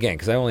explain to me again,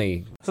 because I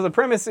only... So the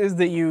premise is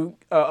that you,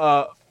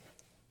 an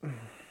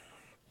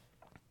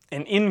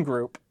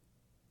in-group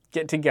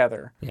get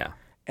together Yeah.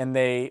 and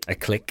they A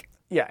click.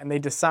 and they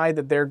decide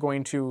that they're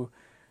going to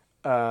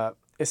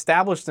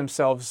establish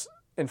themselves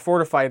and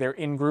fortify their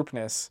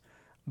in-groupness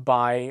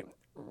by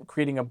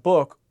creating a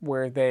book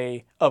where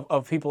they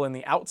of people in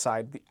the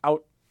outside, the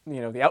out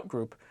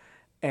group,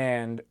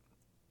 and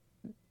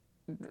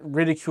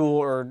ridicule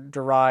or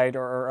deride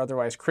or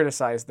otherwise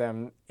criticize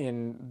them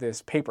in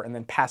this paper and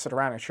then pass it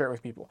around and share it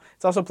with people.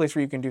 It's also a place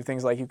where you can do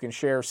things like you can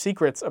share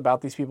secrets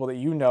about these people that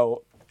you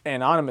know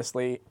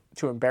anonymously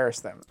to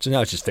embarrass them. So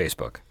now it's just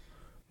Facebook.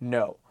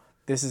 No.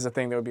 This is a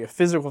thing that would be a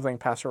physical thing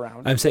passed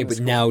around. I'm saying, in the but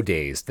school.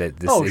 nowadays that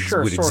this Oh,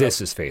 sure, would sort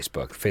exist as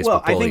Facebook. Facebook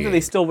Well, I think bullying. that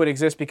they still would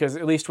exist because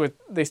at least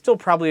they still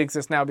probably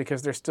exist now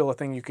because there's still a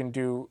thing you can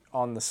do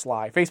on the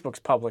sly. Facebook's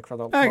public for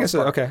the I most guess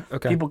so. part.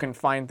 Okay. People can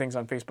find things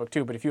on Facebook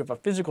too, but if you have a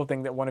physical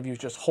thing that one of you is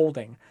just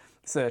holding,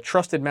 it's a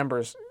trusted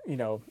members,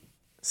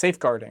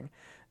 safeguarding,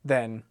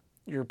 then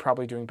you're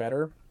probably doing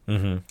better.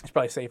 Mm-hmm. It's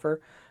probably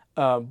safer.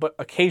 But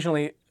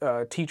occasionally,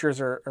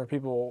 teachers or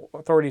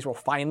authorities will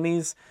find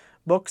these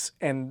books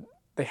and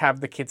they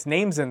have the kids'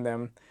 names in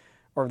them,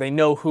 or they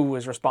know who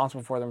was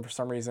responsible for them for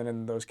some reason,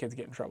 and those kids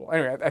get in trouble.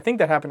 Anyway, I think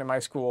that happened in my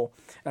school,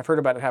 and I've heard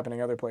about it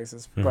happening other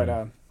places.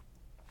 Mm-hmm.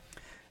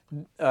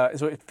 But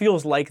so it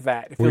feels like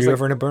that. It Were feels you like,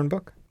 ever in a burn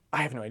book?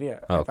 I have no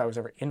idea Oh. if I was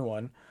ever in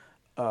one,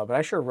 but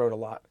I sure wrote a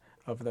lot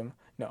of them.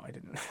 No, I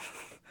didn't.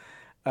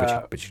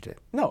 But you did.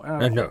 No,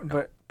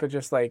 no. But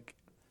just like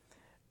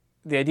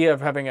the idea of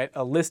having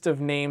a list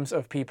of names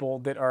of people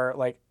that are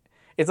like,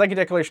 it's like a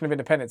Declaration of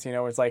Independence.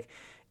 It's like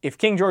if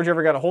King George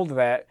ever got a hold of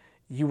that,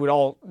 you would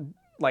all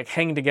like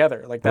hang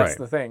together. Like that's Right.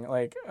 the thing.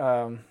 Like,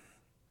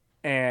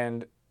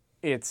 and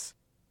it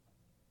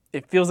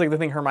feels like the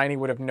thing Hermione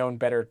would have known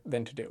better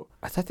than to do.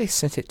 I thought they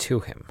sent it to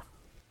him.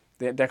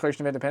 The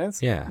Declaration of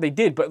Independence? Yeah. They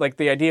did, but like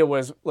the idea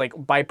was like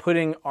by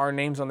putting our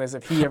names on this,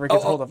 if he ever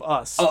gets hold of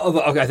us. Oh,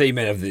 okay. I thought you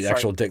meant of the Sorry.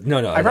 actual dick. No.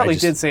 I probably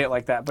just, did say it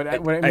like that,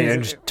 but what it I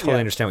means is- totally yeah.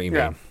 understand what you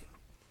Yeah. mean.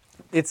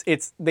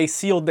 It's they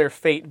sealed their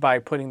fate by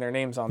putting their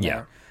names on Yeah.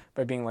 there,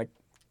 by being like,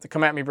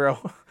 come at me, bro.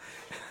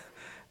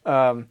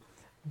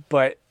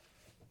 But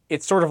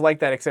it's sort of like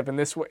that, except in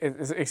this way,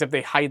 except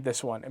they hide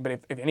this one. But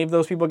if any of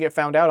those people get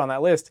found out on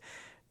that list,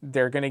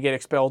 they're going to get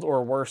expelled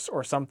or worse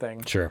or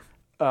something. Sure.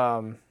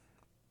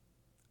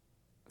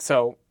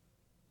 So,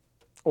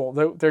 well,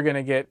 they're going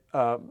to get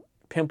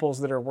pimples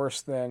that are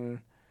worse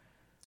than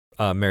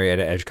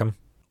Marietta Edgecombe.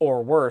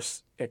 or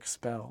worse,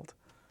 expelled.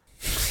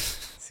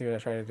 See what I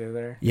try to do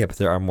there? Yeah, but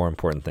there are more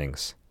important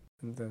things.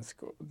 Than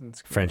school.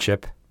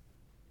 Friendship,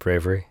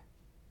 bravery.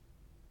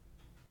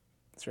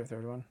 What's your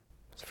third one?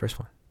 That's the first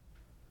one.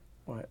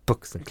 What?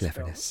 Books and Expelled.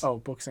 cleverness. Oh,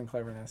 books and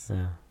cleverness.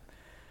 Yeah.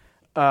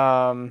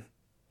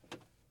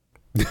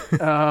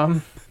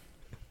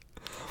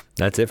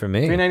 That's it for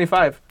me.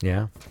 395.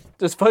 Yeah.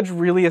 Does Fudge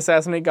really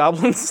assassinate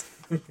goblins?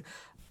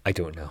 I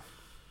don't know.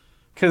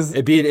 Because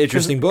It'd be an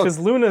interesting book. Because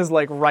Luna's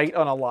like right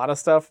on a lot of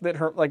stuff that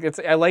her like it's.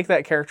 I like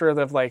that character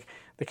of like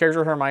the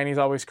character Hermione's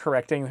always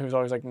correcting, who's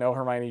always like, "No,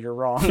 Hermione, you're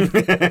wrong."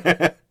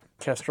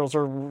 Kestrels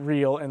are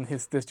real, and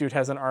this dude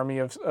has an army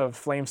of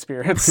flame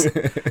spirits.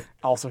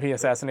 Also, he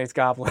assassinates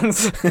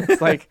goblins.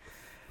 It's like,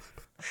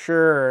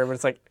 sure, but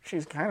it's like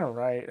she's kind of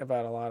right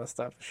about a lot of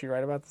stuff. Is she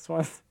right about this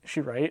one? Is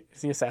she right?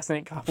 Does he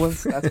assassinate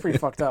goblins? That's pretty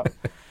fucked up.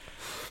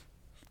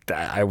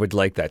 I would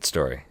like that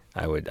story.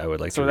 I would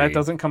like. So to that read.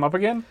 doesn't come up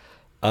again.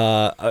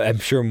 I'm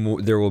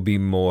sure there will be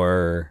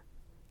more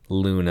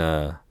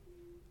Luna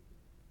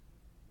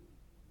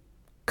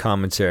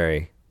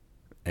commentary,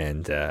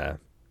 and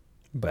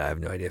but I have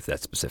no idea if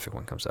that specific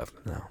one comes up.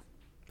 No.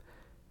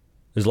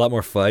 There's a lot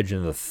more fudge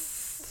in the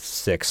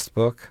sixth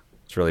book.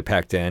 It's really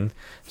packed in,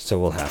 so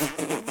we'll have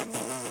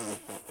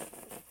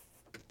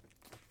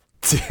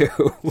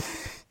to.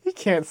 You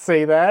can't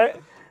say that.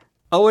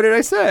 Oh, what did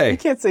I say? You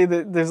can't say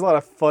that there's a lot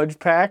of fudge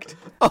packed.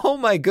 Oh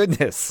my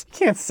goodness. You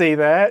can't say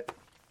that.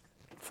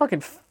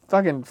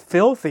 Fucking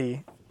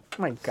filthy.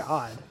 Oh my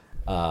god.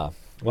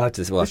 We'll have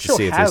to show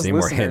see if has there's any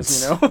more listeners,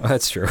 hints. you know? Oh,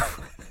 that's true.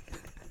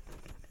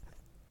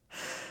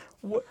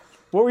 What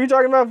were you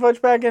talking about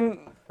fudge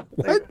packing?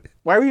 What?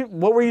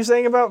 What were you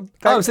saying about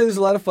Oh, I'm saying there's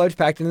a lot of fudge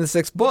packed in the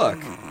sixth book.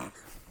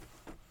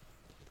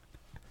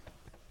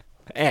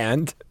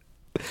 And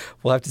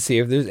we'll have to see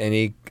if there's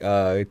any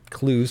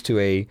clues to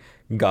a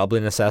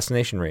goblin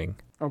assassination ring.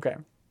 Okay.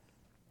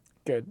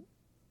 Good.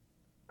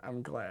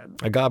 I'm glad.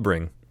 A gob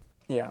ring.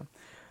 Yeah.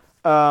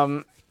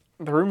 The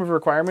room of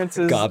requirements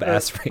is Gob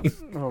ass ring.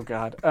 Oh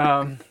god.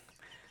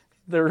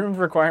 The room of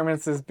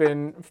requirements has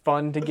been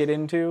fun to get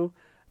into.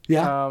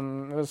 Yeah.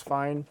 It was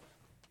fine.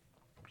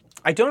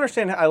 I don't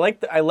understand. I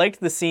liked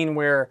the scene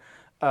where,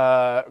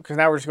 because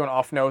now we're just going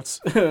off notes,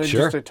 Sure.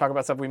 just to talk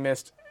about stuff we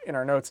missed in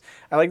our notes.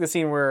 I like the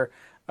scene where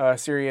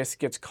Sirius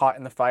gets caught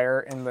in the fire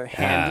and the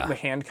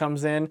hand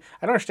comes in.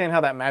 I don't understand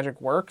how that magic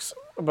works,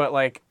 but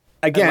like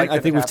Again, like I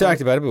that think it we've happened.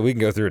 talked about it, but we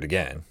can go through it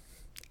again.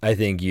 I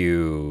think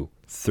you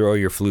throw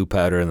your flue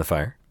powder in the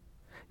fire.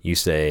 You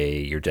say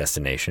your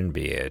destination,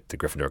 be it the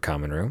Gryffindor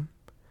common room,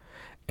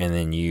 and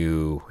then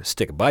you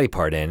stick a body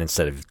part in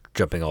instead of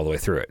jumping all the way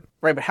through it.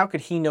 Right, but how could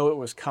he know it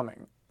was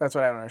coming? That's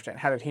what I don't understand.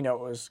 How did he know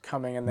it was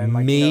coming and then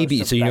like Maybe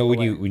knows to so. You back know when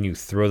away? you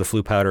throw the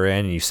flue powder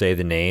in and you say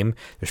the name,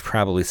 there's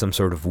probably some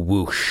sort of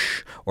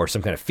whoosh or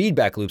some kind of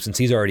feedback loop since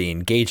he's already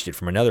engaged it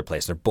from another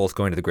place. They're both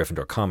going to the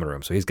Gryffindor common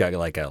room, so he's got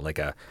like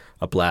a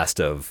blast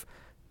of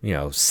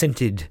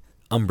scented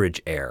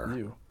Umbridge air.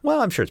 Ew.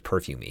 Well, I'm sure it's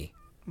perfumey,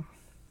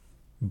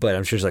 but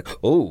I'm sure it's like,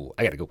 oh,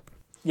 I gotta go.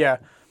 Yeah,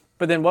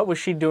 but then what was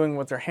she doing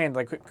with her hand?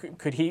 Like,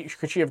 could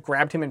she have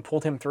grabbed him and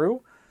pulled him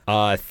through?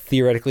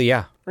 Theoretically,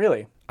 yeah,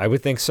 Really? I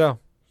would think so.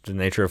 The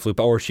nature of flute,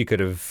 or she could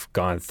have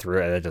gone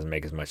through it. That doesn't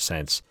make as much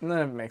sense. None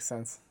of it makes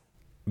sense.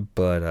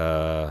 But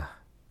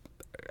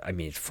I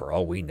mean, for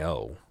all we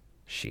know,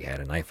 she had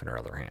a knife in her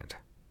other hand.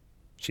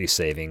 She's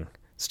saving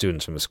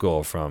students from the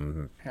school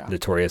from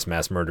notorious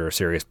mass murderer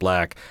Sirius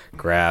Black.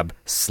 Grab,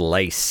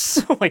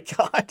 slice. Oh my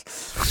god,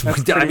 that's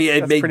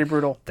It pretty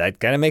brutal. That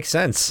kind of makes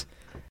sense.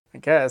 I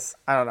guess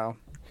I don't know.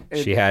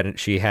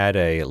 She had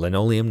a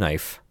linoleum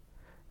knife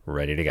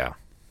ready to go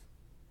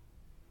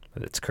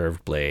with its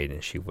curved blade,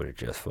 and she would have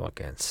just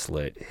fucking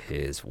slit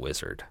his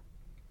wizard.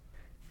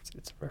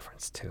 It's a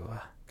reference to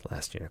The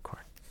Last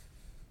Unicorn.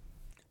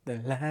 The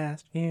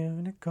last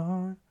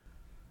unicorn.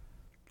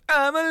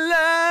 I'm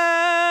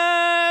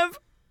alive.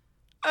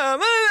 I'm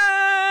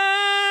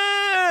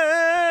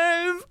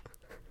alive.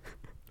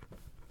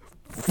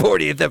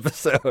 40th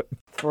episode.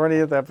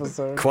 40th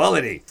episode.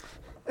 Quality.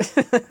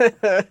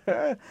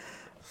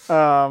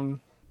 What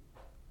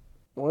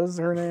was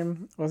her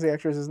name? What was the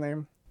actress's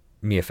name?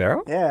 Mia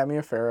Farrow? Yeah,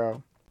 Mia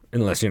Farrow. In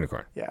The Last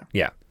Unicorn. Yeah,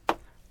 Yeah.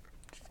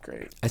 she's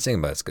great. I sing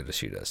about as good as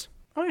she does.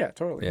 Oh yeah,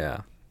 totally.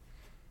 Yeah.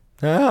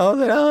 Now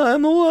that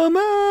I'm a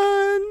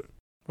woman.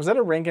 Was that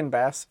a Rankin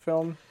Bass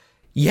film?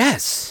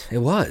 Yes, it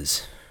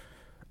was.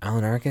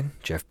 Alan Arkin,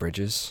 Jeff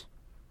Bridges,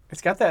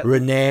 It's got that.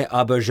 Renee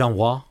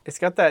Auberjonois. It's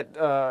got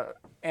that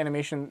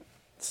animation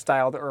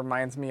style that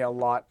reminds me a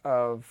lot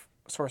of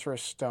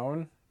Sorcerer's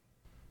Stone.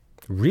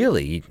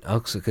 Really? Oh,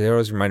 it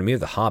always reminded me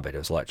of The Hobbit. It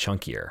was a lot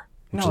chunkier.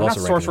 No, not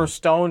Sorcerer's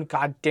Stone.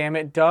 God damn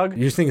it, Doug.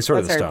 You're thinking Sword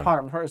of the That's Stone.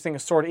 Harry Potter. I was thinking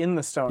Sword in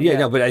the Stone. Yeah,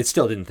 no, but I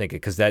still didn't think it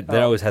because that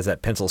always has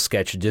that pencil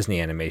sketch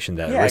Disney animation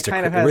that Yeah, it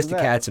kind of has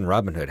Aristocats and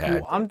Robin Hood had.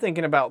 Well, I'm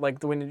thinking about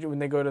like when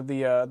they go to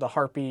the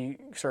Harpy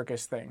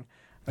circus thing.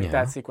 Like Yeah.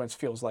 that sequence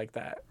feels like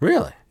that.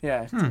 Really?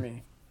 Yeah, to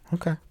me.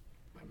 Okay.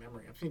 My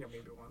memory. I've seen it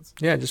maybe once.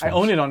 Yeah, just I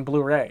own it on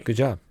Blu-ray. Good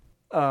job.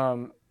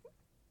 But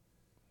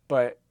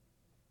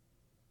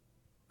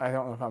I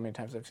don't know how many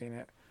times I've seen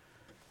it.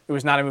 It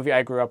was not a movie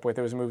I grew up with.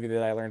 It was a movie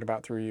that I learned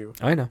about through you.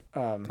 I know.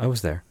 I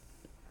was there.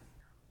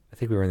 I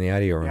think we were in the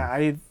audio room. Yeah,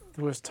 I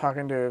was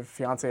talking to a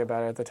fiance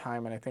about it at the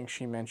time, and I think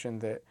she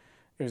mentioned that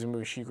it was a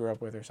movie she grew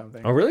up with or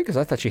something. Oh, really? Because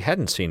I thought she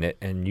hadn't seen it,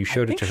 and you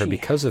showed it to her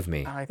because of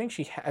me. I think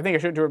I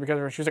showed it to her because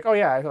of her. She was like, "Oh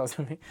yeah, I saw this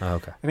movie." Oh,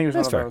 okay. I think it was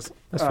That's one fair. of those.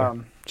 That's fair.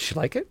 Did she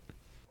like it?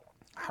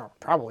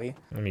 Probably.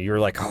 I mean, you were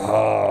like,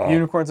 oh,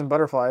 Unicorns and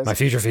butterflies. my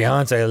future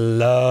fiance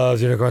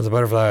loves unicorns and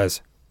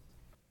butterflies.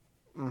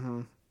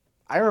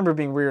 I remember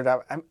being weirded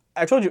out.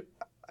 I told you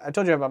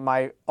about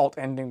my alt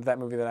ending to that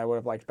movie that I would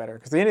have liked better,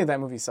 because the ending of that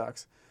movie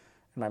sucks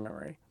in my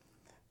memory.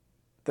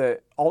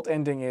 The alt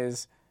ending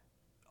is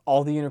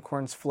all the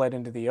unicorns fled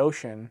into the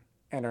ocean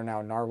and are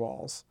now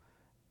narwhals,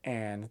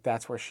 and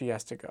that's where she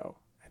has to go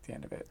at the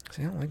end of it.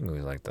 See, I don't like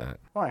movies like that.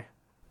 Why?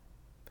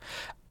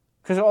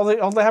 Because all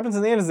that happens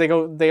in the end is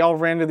they all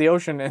ran to the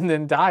ocean and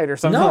then died or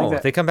something like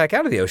that. They come back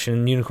out of the ocean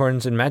and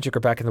unicorns and magic are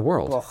back in the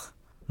world. Ugh.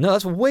 No,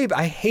 that's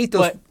I hate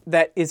those. But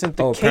that isn't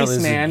the apparently case, this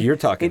is- man. You're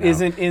talking It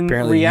isn't in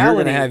apparently reality. You're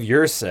going to have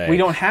your say. We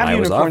don't have I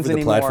was unicorns offered the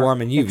anymore,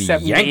 platform and you've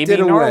except yanked maybe it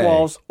away.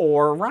 narwhals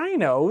or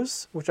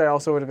rhinos, which I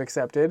also would have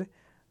accepted.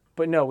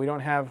 But no, we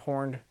don't have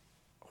horned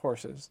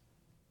horses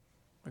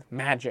with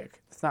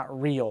magic. It's not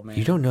real, man.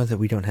 You don't know that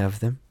we don't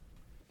have them?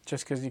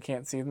 Just because you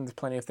can't see them, there's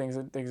plenty of things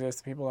that exist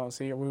that people don't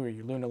see. Who are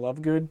you, Luna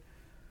Lovegood?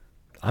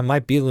 I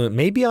might be Luna.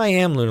 Maybe I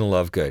am Luna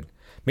Lovegood.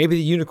 Maybe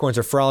the unicorns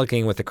are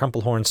frolicking with the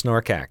crumplehorn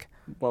snorkack.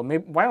 Well,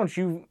 maybe, why don't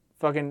you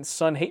fucking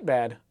Sun Hate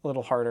Bad a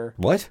little harder?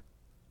 What?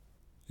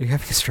 Are you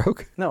having a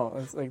stroke? No,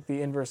 it's like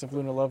the inverse of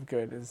Luna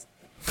Lovegood is.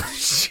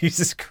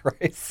 Jesus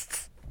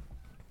Christ.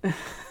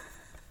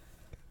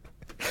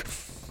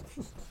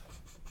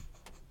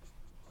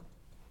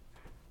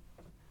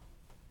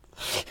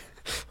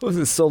 What was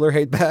it, Solar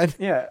Hate Bad?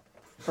 Yeah,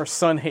 or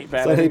Sun Hate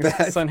Bad. Sun I think Hate it's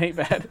Bad. Sun Hate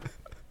Bad.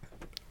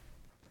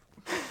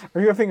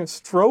 Are you having a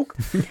stroke?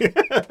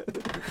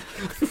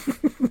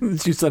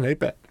 It's you, Sun Hate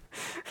Bad.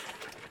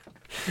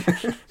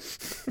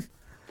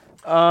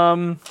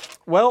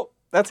 Well,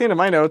 that's the end of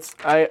my notes.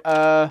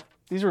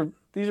 These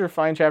are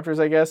fine chapters,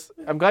 I guess.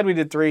 I'm glad we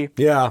did 3.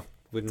 Yeah.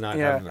 Would not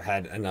Yeah. have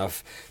had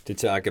enough to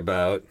talk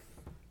about.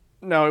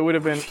 No, it would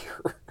have been.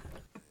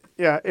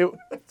 Yeah,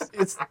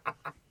 it's.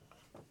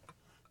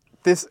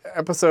 This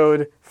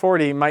episode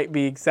 40 might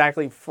be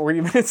exactly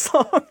 40 minutes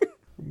long.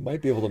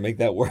 Might be able to make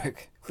that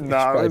work.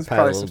 No, there's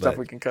probably some stuff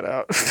we can cut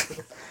out.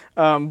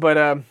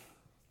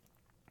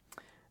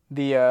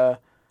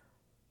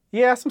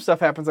 Yeah, some stuff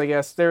happens, I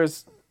guess. It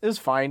was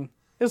fine.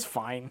 It's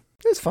fine.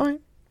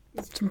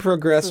 Some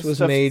progress was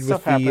made with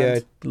stuff the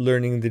happened.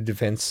 learning the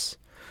defense.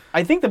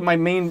 I think that my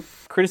main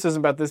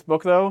criticism about this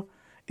book, though,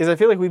 is I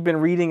feel like we've been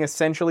reading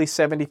essentially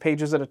 70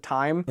 pages at a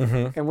time,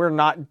 and we're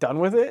not done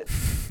with it.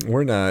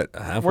 We're not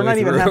halfway We're not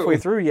even through. halfway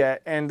through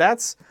yet, and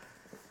it's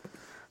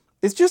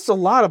just a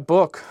lot of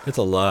book. It's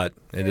a lot.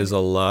 It is a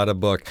lot of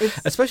book,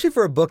 especially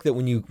for a book that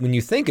when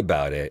you think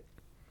about it.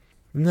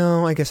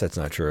 No, I guess that's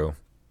not true.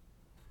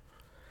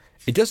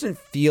 It doesn't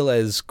feel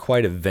as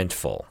quite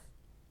eventful.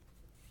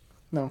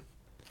 No,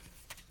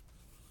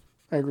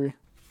 I agree.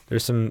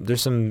 There's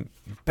some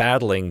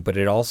battling, but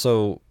it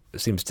also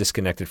seems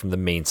disconnected from the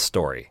main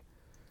story.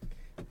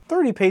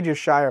 30 pages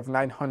shy of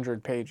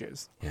 900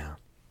 pages. Yeah,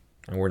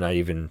 and we're not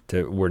even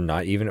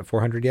at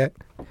 400 yet.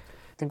 I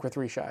think we're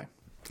 3 shy.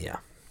 Yeah,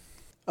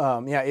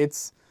 Yeah,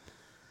 it's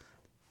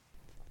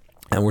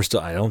and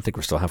I don't think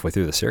we're still halfway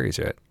through the series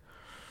yet.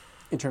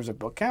 in terms of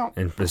book count.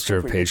 In terms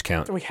of page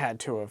count. We had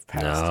to have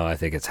passed. No, I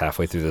think it's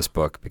halfway through this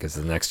book because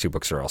the next 2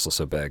 books are also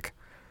so big.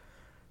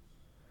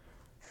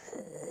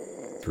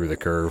 Through the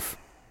curve.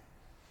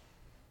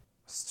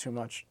 It's too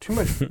much.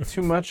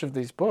 Too much of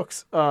these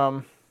books.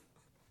 I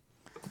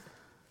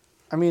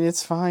mean,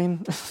 it's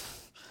fine.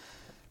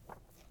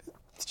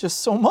 It's just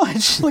so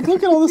much. Like,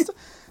 look at all this.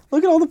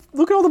 Look at all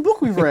the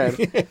book we've read.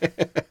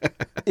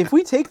 If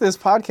we take this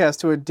podcast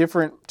to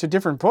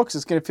different books,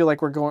 it's going to feel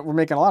like we're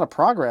making a lot of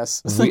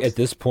progress. It's like, At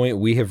this point,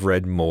 we have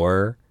read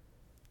more.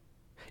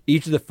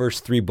 Each of the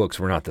first 3 books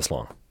were not this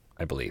long,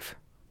 I believe.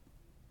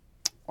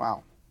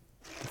 wow.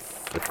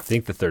 I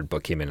think the 3rd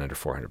book came in under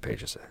 400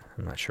 pages.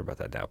 I'm not sure about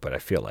that now, but I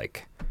feel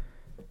like.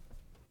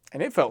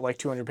 And it felt like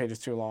 200 pages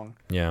too long.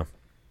 Yeah.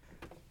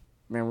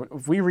 Man,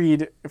 if we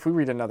read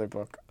another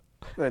book,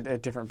 a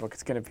different book,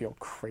 it's going to feel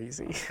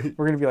crazy.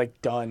 We're going to be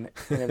like done.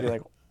 And it'll be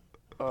like,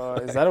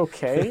 is that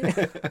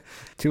okay?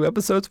 2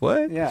 episodes?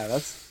 What? Yeah,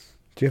 that's.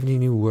 Do you have any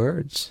new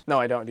words? No,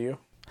 I don't. Do you?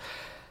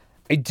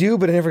 I do,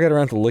 but I never got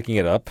around to looking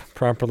it up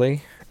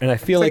properly. And I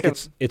feel It's like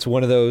like it's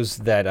one of those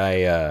that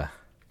I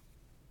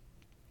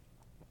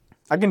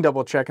can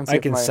double check and see. I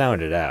if can my,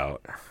 sound it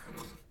out.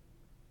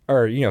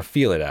 Or,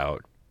 feel it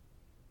out.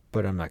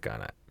 But I'm not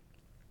gonna.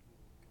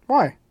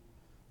 Why?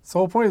 It's the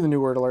whole point of the new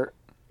word alert.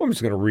 I'm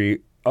just gonna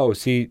read. Oh,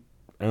 see,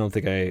 I don't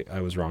think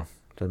I was wrong.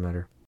 Doesn't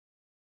matter.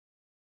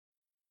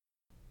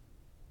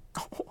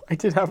 Oh, I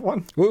did have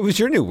one. What was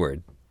your new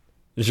word?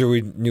 Is your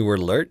new word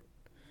alert?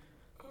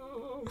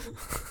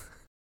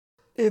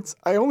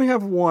 I only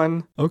have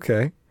one.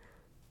 Okay.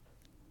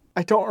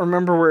 I don't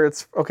remember where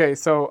it's. Okay,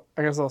 so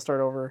I guess I'll start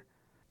over.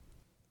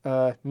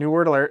 New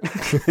word alert.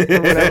 Or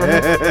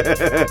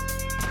whatever.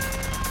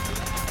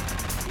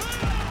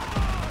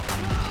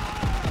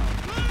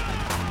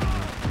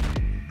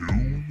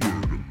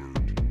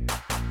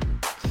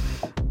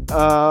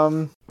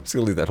 I'm just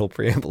gonna leave that whole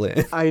preamble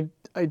in.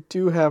 I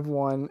do have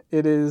one.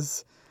 It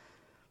is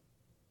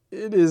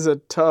a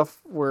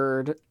tough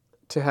word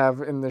to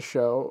have in this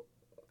show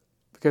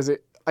because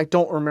I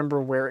don't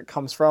remember where it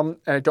comes from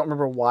and I don't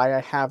remember why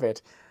I have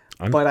it,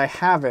 but I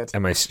have it.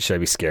 Should I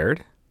be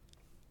scared?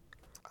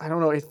 I don't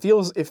know. It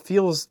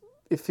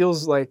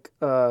feels like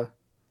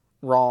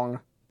wrong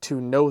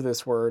to know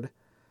this word.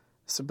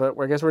 So, but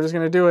I guess we're just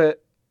gonna do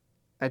it.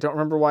 I don't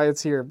remember why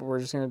it's here, but we're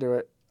just gonna do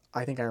it.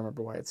 I think I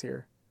remember why it's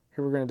here.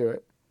 Here we're gonna do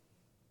it.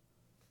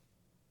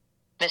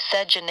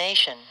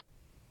 Miscegenation.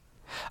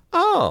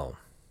 Oh.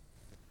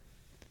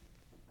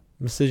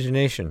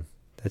 Miscegenation.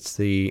 That's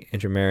the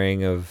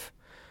intermarrying of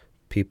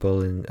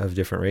people of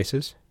different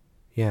races?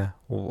 Yeah.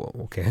 Well,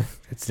 okay.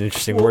 It's an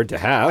interesting word to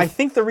have. I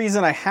think the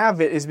reason I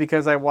have it is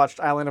because I watched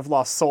Island of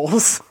Lost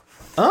Souls.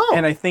 Oh.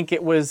 And I think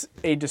it was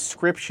a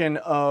description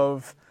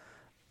of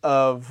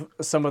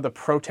some of the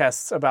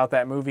protests about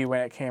that movie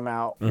when it came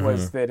out,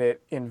 was that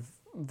it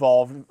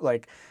involved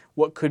like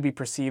what could be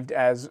perceived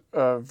as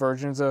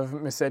versions of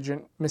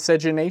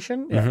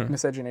miscegenation. Yeah,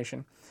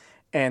 miscegenation.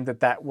 And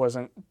that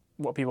wasn't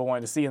what people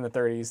wanted to see in the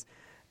 30s.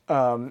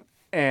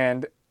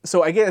 And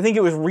so I think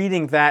it was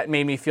reading that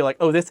made me feel like,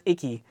 oh, that's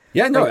icky.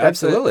 Yeah, no, like,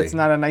 absolutely. It's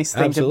not a nice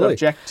thing to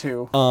object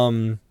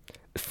to.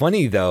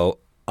 Funny, though,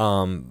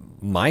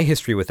 my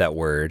history with that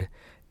word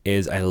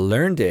is I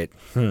learned it,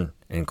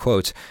 in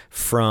quotes,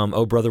 from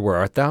Oh Brother, Where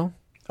Art Thou?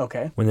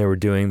 Okay. When they were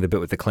doing the bit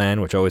with the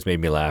Klan, which always made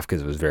me laugh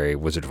because it was very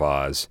Wizard of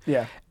Oz.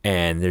 Yeah.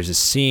 And there's a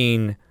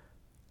scene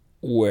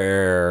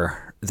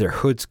where their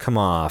hoods come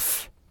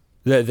off.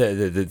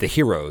 The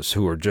heroes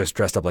who are just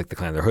dressed up like the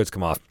Klan, their hoods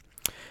come off.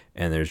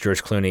 And there's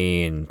George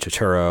Clooney and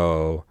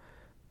Turturro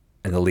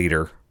and the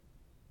leader.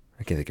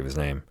 I can't think of his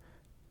name.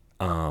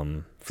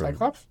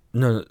 Cyclops?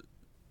 No.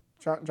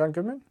 John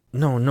Goodman?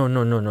 No.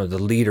 The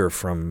leader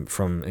from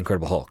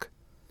Incredible Hulk.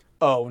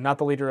 Oh, not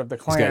the leader of the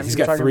Klan. He's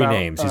got three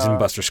names. He's in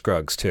Buster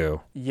Scruggs,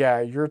 too.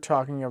 Yeah, you're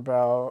talking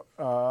about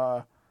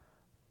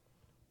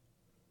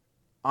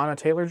Anna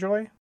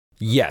Taylor-Joy?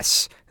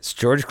 Yes. It's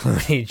George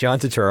Clooney, John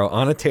Turturro,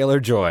 Anna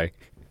Taylor-Joy.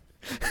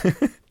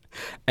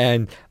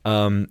 And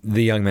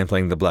the young man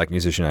playing the black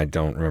musician, I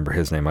don't remember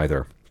his name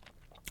either.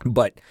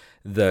 But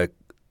the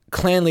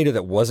Klan leader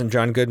that wasn't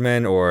John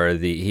Goodman, or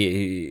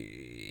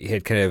he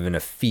had kind of an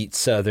effete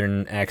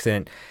Southern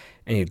accent,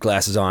 and he had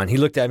glasses on. He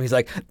looked at me, he's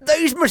like,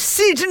 "They's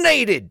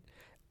miscegenated!"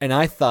 And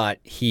I thought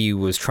he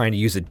was trying to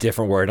use a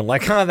different word. I'm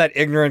like, that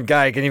ignorant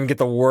guy can't even get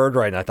the word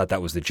right. And I thought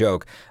that was the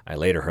joke. I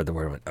later heard the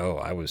word and went, oh,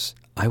 I was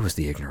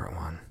the ignorant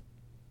one.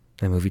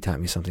 That movie taught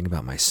me something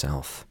about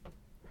myself.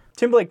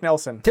 Tim Blake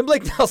Nelson.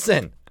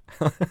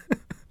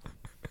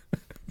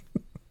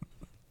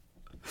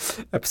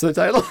 Episode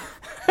title.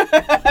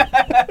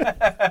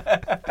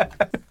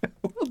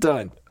 Well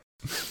done.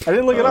 I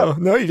didn't look it up.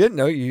 No, you didn't.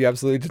 No, you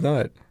absolutely did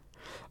not.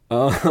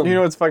 You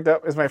know what's fucked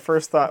up is my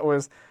first thought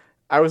was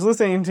I was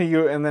listening to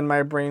you and then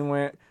my brain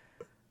went,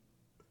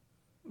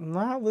 I'm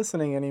not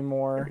listening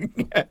anymore.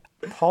 Yeah.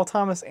 Paul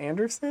Thomas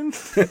Anderson?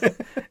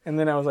 And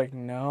then I was like,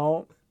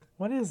 no,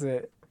 what is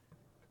it?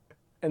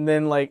 And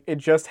then like it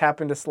just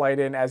happened to slide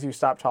in as you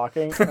stopped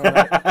talking. And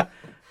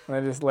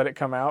I just let it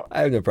come out.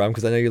 I have no problem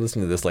because I know you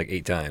listened to this like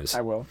 8 times.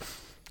 I will.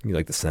 You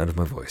like the sound of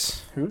my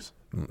voice. Whose?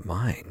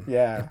 Mine.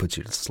 Yeah. It puts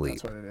you to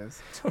sleep. That's what it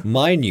is.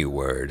 My new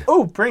word.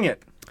 Oh, bring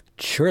it.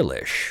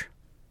 Churlish.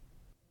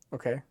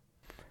 Okay.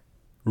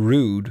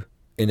 Rude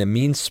in a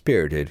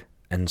mean-spirited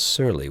and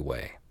surly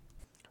way.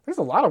 There's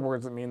a lot of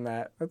words that mean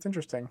that. That's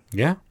interesting.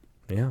 Yeah.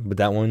 But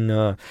that one,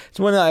 it's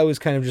one that I was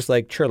kind of just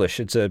like, churlish.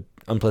 It's a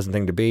unpleasant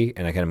thing to be,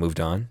 and I kind of moved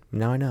on.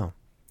 Now I know.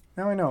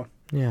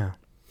 Yeah.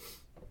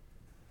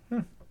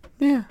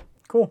 Yeah.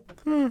 Cool.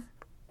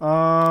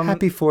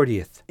 Happy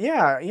 40th.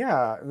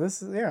 Yeah.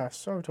 This is,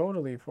 so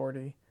totally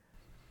 40.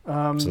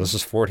 So this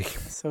is 40.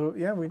 So,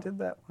 yeah, we did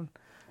that one.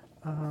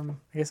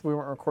 I guess we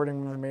weren't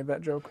recording when we made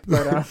that joke,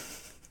 but...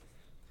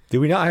 Did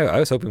we not? I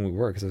was hoping we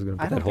were, because I was going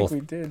to put that whole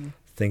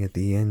thing at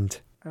the end.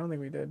 I don't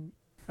think we did.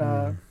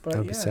 That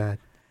would be sad.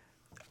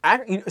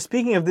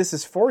 Speaking of This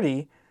Is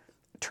 40,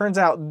 turns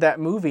out that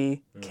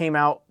movie came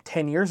out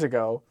 10 years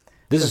ago.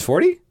 This is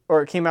 40?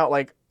 Or it came out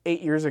like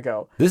 8 years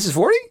ago. This is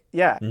 40?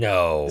 Yeah.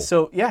 No.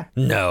 So, yeah.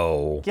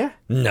 No. Yeah.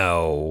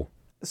 No.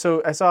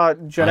 So I saw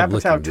Judd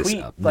Apatow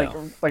tweet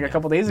a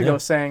couple days ago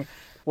saying,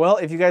 well,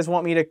 if you guys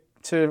want me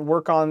to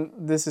work on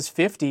This Is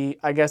 50,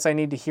 I guess I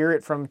need to hear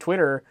it from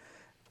Twitter,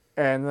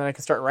 and then I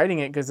can start writing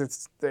it because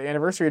it's the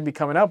anniversary would be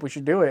coming up. We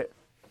should do it.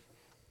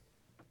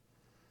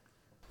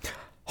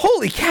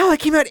 Holy cow, that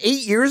came out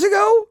 8 years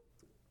ago?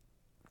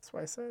 That's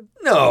what I said.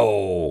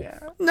 No.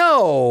 Yeah.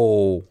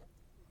 No.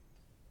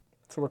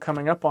 So we're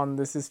coming up on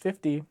This Is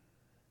 50.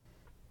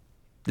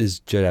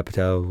 Is Judd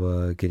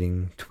Apatow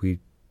getting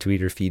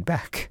tweeter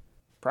feedback?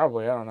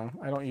 Probably. I don't know.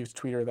 I don't use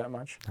Twitter that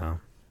much. Oh.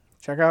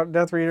 Check out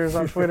Death Readers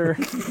on Twitter.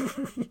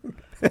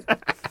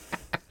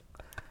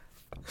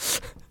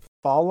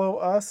 Follow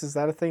us? Is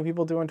that a thing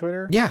people do on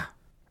Twitter? Yeah,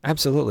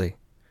 absolutely.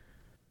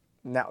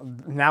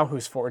 Now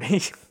who's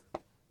 40?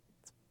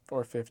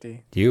 Or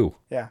 50? You.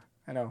 Yeah,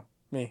 I know.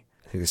 Me.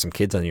 I think there's some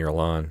kids on your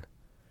lawn.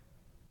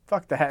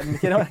 Fuck that.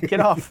 Get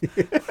off.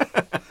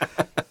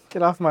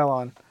 Get off my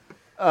lawn.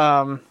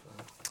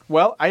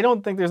 Well, I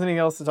don't think there's anything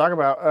else to talk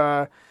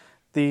about.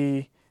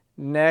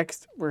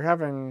 We're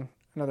having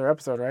another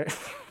episode, right?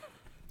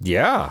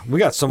 Yeah, we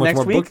got so much Next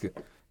more week?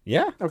 book.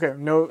 Yeah, Okay,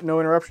 no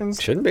interruptions.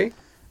 shouldn't be.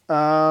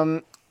 I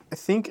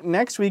think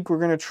next week we're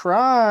going to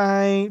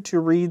try to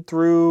read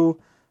through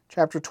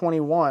chapter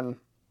 21.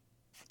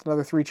 It's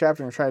another 3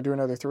 chapters. We're try to do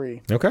another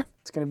 3. Okay.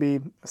 It's going to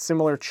be a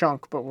similar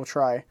chunk, but we'll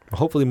try.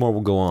 Hopefully more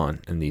will go on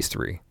in these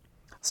 3.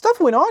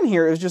 Stuff went on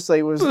here. It was just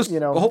like,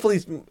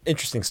 Hopefully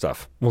interesting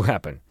stuff will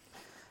happen.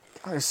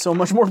 there's so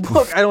much more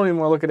book. I don't even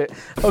want to look at it.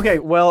 Okay,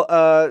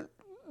 well,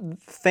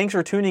 thanks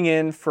for tuning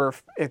in for,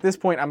 at this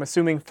point, I'm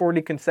assuming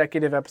 40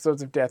 consecutive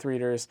episodes of Death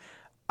Readers.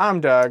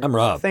 I'm Doug. I'm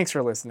Rob. Thanks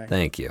for listening.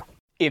 Thank you.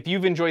 If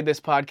you've enjoyed this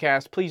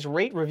podcast, please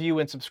rate, review,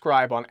 and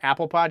subscribe on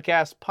Apple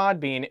Podcasts,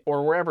 Podbean,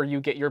 or wherever you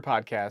get your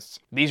podcasts.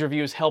 These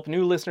reviews help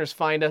new listeners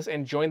find us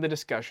and join the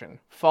discussion.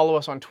 Follow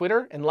us on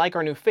Twitter and like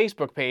our new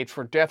Facebook page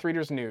for Death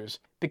Readers news.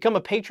 Become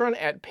a patron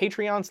at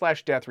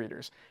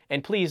patreon.com/deathreaders.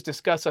 And please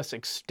discuss us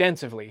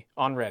extensively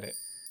on Reddit.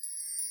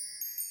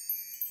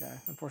 Yeah,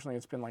 unfortunately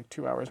it's been like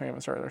 2 hours. We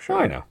haven't started our show.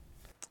 I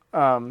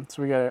know.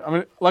 So we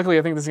got luckily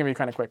I think this is going to be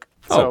kind of quick.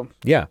 Oh, So,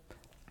 yeah.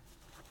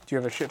 do you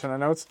have a shit ton of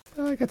notes?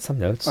 I got some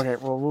notes. Okay,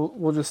 well,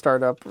 we'll just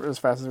start up as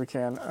fast as we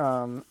can.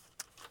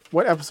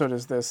 What episode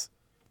is this?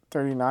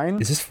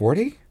 39? Is this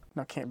 40?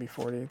 No, it can't be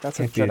 40. That's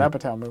Can't a Judd be.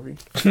 Apatow movie.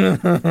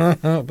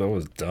 That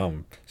was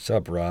dumb. Shut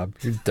up, Rob.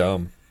 You're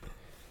dumb.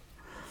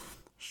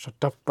 Shut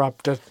up, Rob.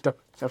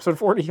 Episode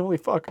 40. Holy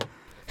fuck.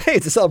 Hey,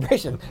 it's a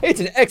celebration. It's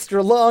an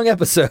extra long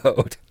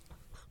episode.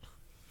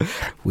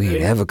 We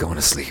ain't ever going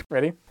to sleep.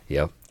 Ready?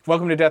 Yep.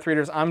 Welcome to Death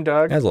Readers. I'm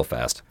Doug. That was a little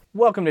fast.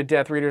 Welcome to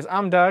Death Readers.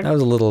 I'm Doug. That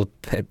was a little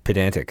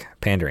pedantic,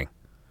 pandering.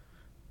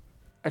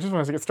 I just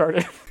want us to get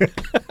started.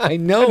 I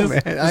know,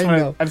 man. I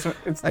know.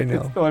 It's I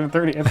know. It's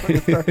 11:30. I just want to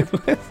get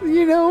started.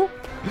 You know,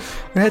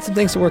 we had some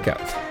things to work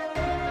out.